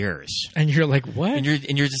 6 years, and you're like, what? And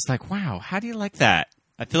you're just like, wow, how do you like that?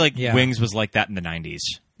 I feel like Wings was like that in the 90s.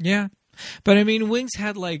 Yeah, but I mean, Wings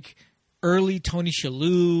had like early Tony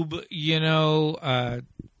Shalhoub,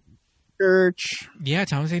 Church. Yeah,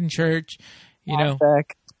 Thomas Hayden Church.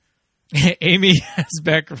 Yazbek. Amy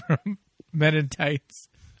Yazbek from Men in Tights.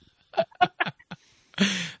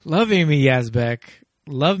 Love Amy Yazbek.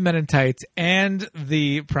 Love Men in Tights and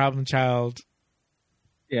the Problem Child.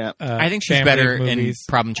 Yeah, I think she's better in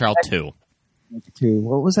Problem Child 2.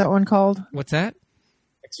 What was that one called? What's that?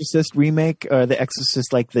 Exorcist remake, or The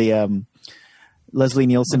Exorcist, like the Leslie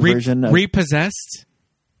Nielsen version of Repossessed?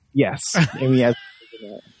 Yes. Amy Yazbek.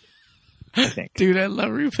 I think. Dude, I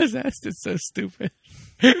love Repossessed. It's so stupid.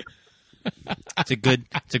 It's a good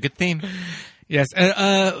theme. Yes,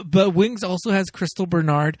 but Wings also has Crystal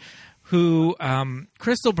Bernard, who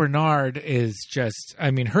Crystal Bernard is just,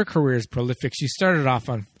 I mean, her career is prolific. She started off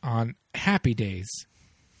on Happy Days.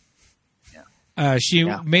 Yeah. She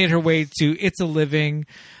made her way to It's a Living.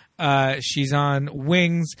 She's on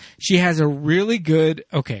Wings. She has a really good,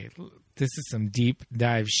 okay, this is some deep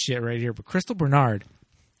dive shit right here, but Crystal Bernard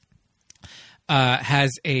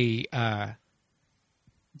has a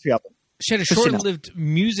she had a short-lived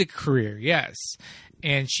music career, yes,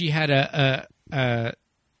 and she had a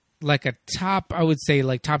like a top, I would say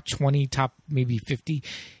like top 20, top maybe 50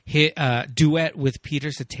 hit duet with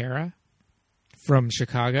Peter Cetera from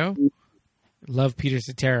Chicago. Love Peter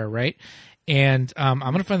Cetera, right? And I'm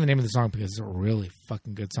gonna find the name of the song because it's a really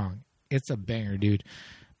fucking good song. It's a banger, dude.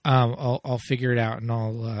 I'll figure it out and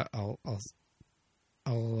I'll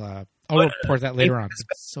report that later on.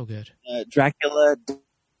 It's so good. Dracula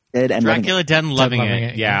Dead and Loving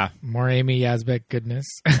It. Yeah. More Amy Yazbek goodness.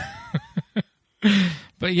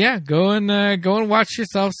 But yeah, go and watch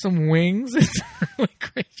yourself some Wings. It's a really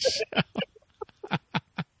great show.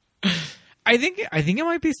 I think it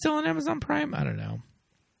might be still on Amazon Prime. I don't know.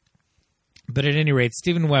 But at any rate,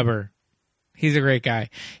 Steven Weber, he's a great guy.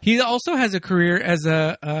 He also has a career as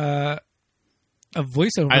a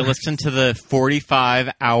voiceover. I listened to the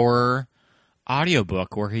 45-hour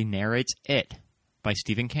audiobook where he narrates It by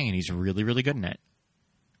Stephen King, and he's really, really good in it.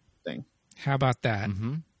 How about that?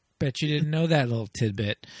 Mm-hmm. Bet you didn't know that little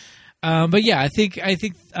tidbit. But yeah, I think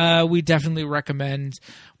we definitely recommend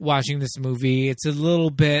watching this movie. It's a little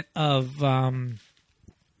bit of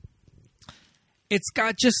it's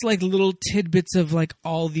got just like little tidbits of like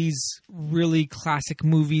all these really classic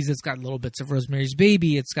movies. It's got little bits of Rosemary's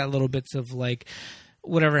Baby. It's got little bits of like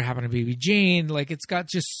Whatever Happened to Baby Jane. Like, it's got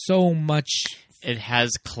just so much. It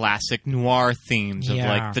has classic noir themes of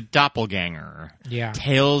like the doppelganger. Yeah.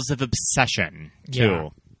 Tales of obsession too. Yeah,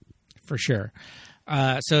 for sure.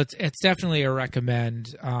 So it's definitely a recommend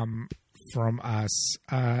from us.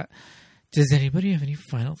 Does anybody have any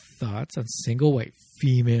final thoughts on Single White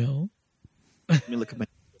Female? Let me look at my.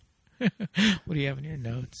 What do you have in your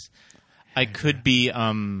notes? I could be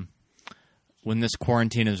when this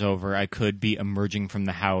quarantine is over, I could be emerging from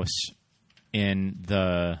the house in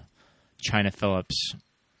the China Phillips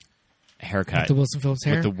haircut. With the Wilson Phillips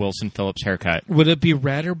hair? With the Wilson Phillips haircut. Would it be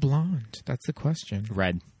red or blonde? That's the question.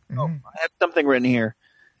 Red. Oh, I have something written here.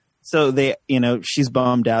 So they, she's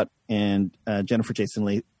bummed out, and Jennifer Jason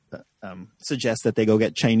Leigh suggests that they go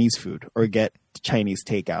get Chinese food or get Chinese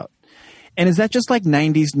takeout. And is that just like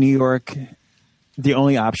 90s New York, the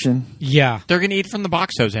only option? Yeah. They're going to eat from the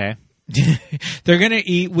box, Jose. They're going to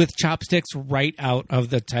eat with chopsticks right out of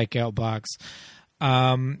the takeout box.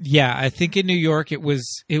 Yeah, I think in New York it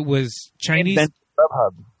was Chinese.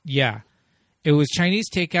 Grubhub. Yeah. It was Chinese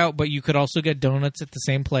takeout, but you could also get donuts at the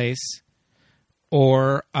same place.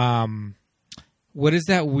 or what is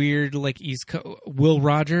that weird like East Coast Roy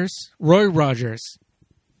Rogers.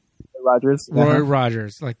 Uh-huh.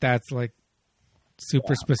 Rogers, like that's like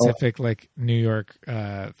super specific, like New York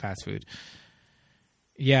fast food.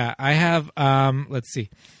 Yeah, I have. Let's see,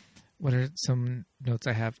 what are some notes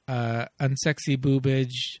I have? Unsexy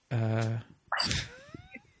boobage.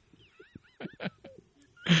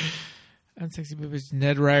 Unsexy boobage.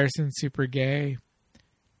 Ned Ryerson, super gay.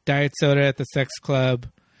 Diet soda at the sex club.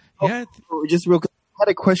 Yeah, Just real quick, I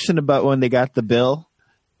had a question about when they got the bill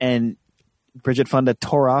and Bridget Fonda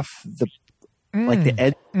tore off the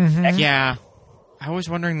edge. Mm-hmm. Yeah. I was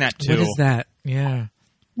wondering that too. What is that? Yeah.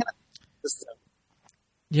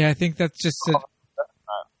 Yeah, I think that's just Is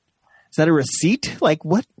that a receipt? Like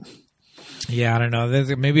what? yeah, I don't know.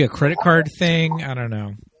 There's maybe a credit card thing. I don't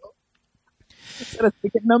know. Is that a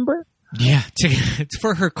ticket number? Yeah, it's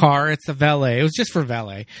for her car. It's the valet. It was just for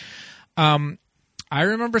valet. I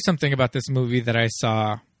remember something about this movie that I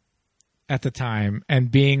saw at the time and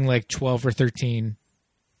being like 12 or 13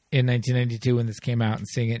 in 1992 when this came out and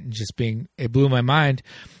seeing it and just it blew my mind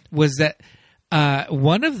was that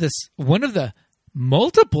one of the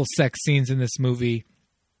multiple sex scenes in this movie,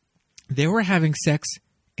 they were having sex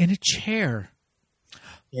in a chair.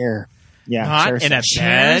 Here. Yeah. Not in a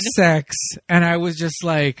Chair bed. sex. And I was just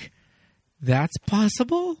like, that's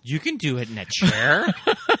possible? You can do it in a chair.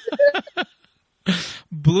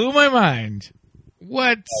 Blew my mind.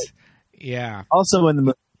 What? Yeah. Also in the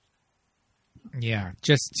movie. Yeah.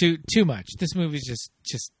 Just too much. This movie's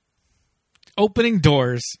just opening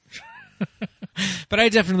doors. But I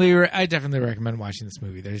definitely recommend watching this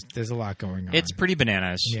movie. There's a lot going on. It's pretty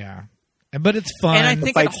bananas. Yeah. But it's fun. And I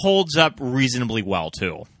think it holds up reasonably well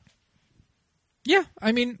too. Yeah,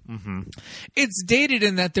 I mean, It's dated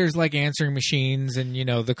in that there's like answering machines and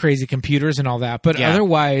the crazy computers and all that, but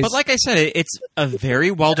otherwise, but like I said, it's a very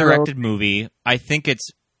well directed movie. I think it's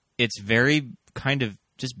very kind of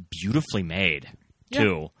just beautifully made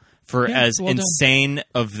too. For as insane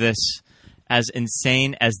as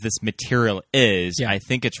this material is, I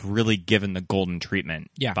think it's really given the golden treatment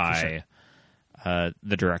by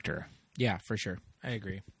the director. Yeah, for sure, I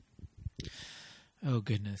agree. Oh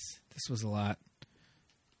goodness, this was a lot.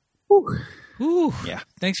 Ooh. Yeah.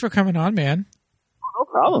 Thanks for coming on, man. No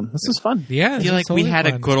problem. This was fun. Yeah. I feel like we had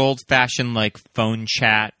a good old fashioned like phone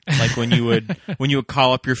chat, like when you would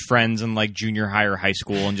call up your friends in like junior high or high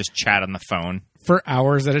school and just chat on the phone for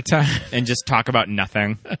hours at a time and just talk about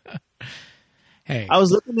nothing. Hey, I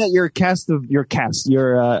was looking at your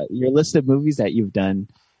list of movies that you've done,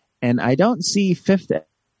 and I don't see Fifth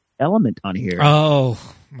Element on here. Oh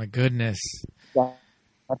my goodness.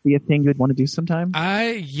 That be a thing you'd want to do sometime?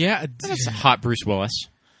 That's hot. Bruce Willis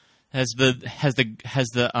has the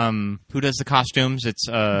who does the costumes? It's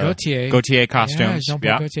Gautier costumes.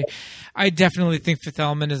 Yeah, Gautier. I definitely think Fifth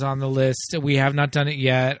Element is on the list. We have not done it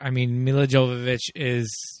yet. I mean, Mila Jovovich is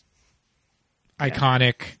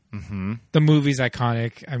iconic. Mm-hmm. The movie's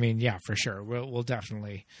iconic. I mean, yeah, for sure. We'll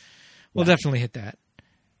definitely hit that.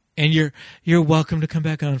 And you're welcome to come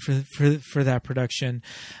back on for that production.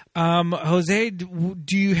 Jose,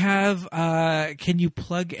 do you have? Can you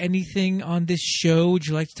plug anything on this show? Would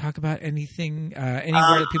you like to talk about anything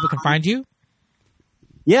anywhere that people can find you?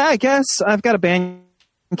 Yeah, I guess I've got a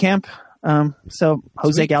Bandcamp. So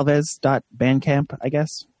josegalvez.bandcamp, I guess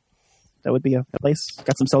that would be a place.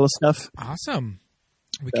 Got some solo stuff. Awesome.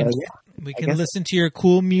 We can listen to your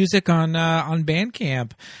cool music on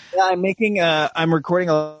Bandcamp. Yeah, I'm recording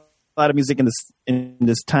a lot of music in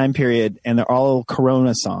this time period, and they're all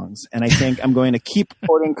Corona songs. And I think I'm going to keep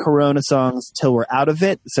recording Corona songs till we're out of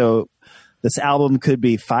it. So this album could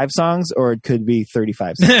be 5 songs, or it could be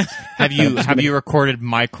 35 songs. Have you recorded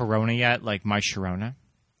My Corona yet? Like My Sharona?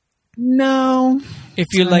 No. If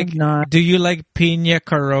you like, not. Do you like Pina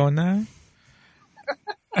Corona?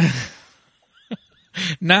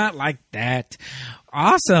 Not like that.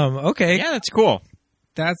 Awesome. Okay. Yeah, that's cool.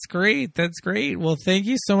 That's great. Well, thank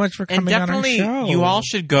you so much for coming on our show. You all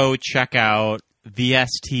should go check out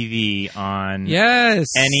VSTV on yes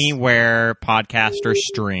anywhere podcasts are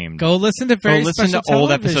streamed. Go listen to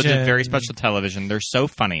old episodes of Very Special Television. They're so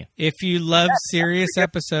funny. If you love serious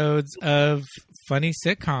episodes of funny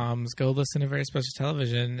sitcoms, go listen to Very Special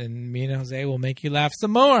Television, and me and Jose will make you laugh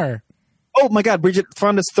some more. Oh my God, Bridget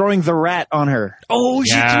Fonda's throwing the rat on her. Oh,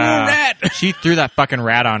 she threw a rat. She threw that fucking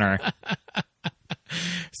rat on her.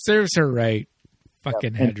 Serves her right.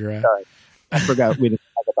 Fucking Hedra. Sorry. I forgot we didn't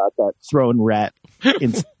talk about that. Throwing rat.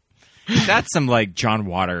 That's some like John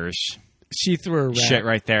Waters. She threw a rat. Shit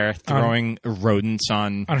right there. Throwing rodents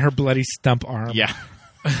on her bloody stump arm. Yeah.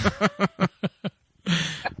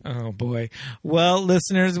 Oh, boy. Well,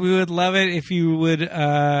 listeners, we would love it if you would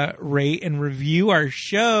rate and review our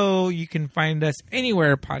show. You can find us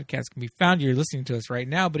anywhere podcasts can be found. You're listening to us right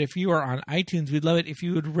now. But if you are on iTunes, we'd love it if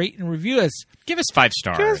you would rate and review us. Give us 5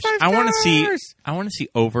 stars. Give us 5 stars. I want to see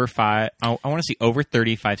over 5. I want to see over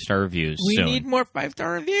 30 5-star reviews. We soon. need more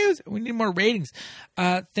 5-star reviews. We need more ratings.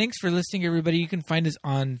 Thanks for listening, everybody. You can find us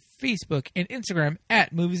on Facebook and Instagram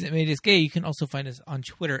at Movies That Made Us Gay. You can also find us on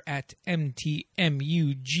Twitter at MTMUGPod.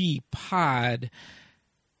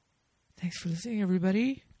 Thanks for listening,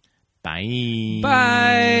 everybody. Bye.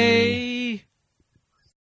 Bye.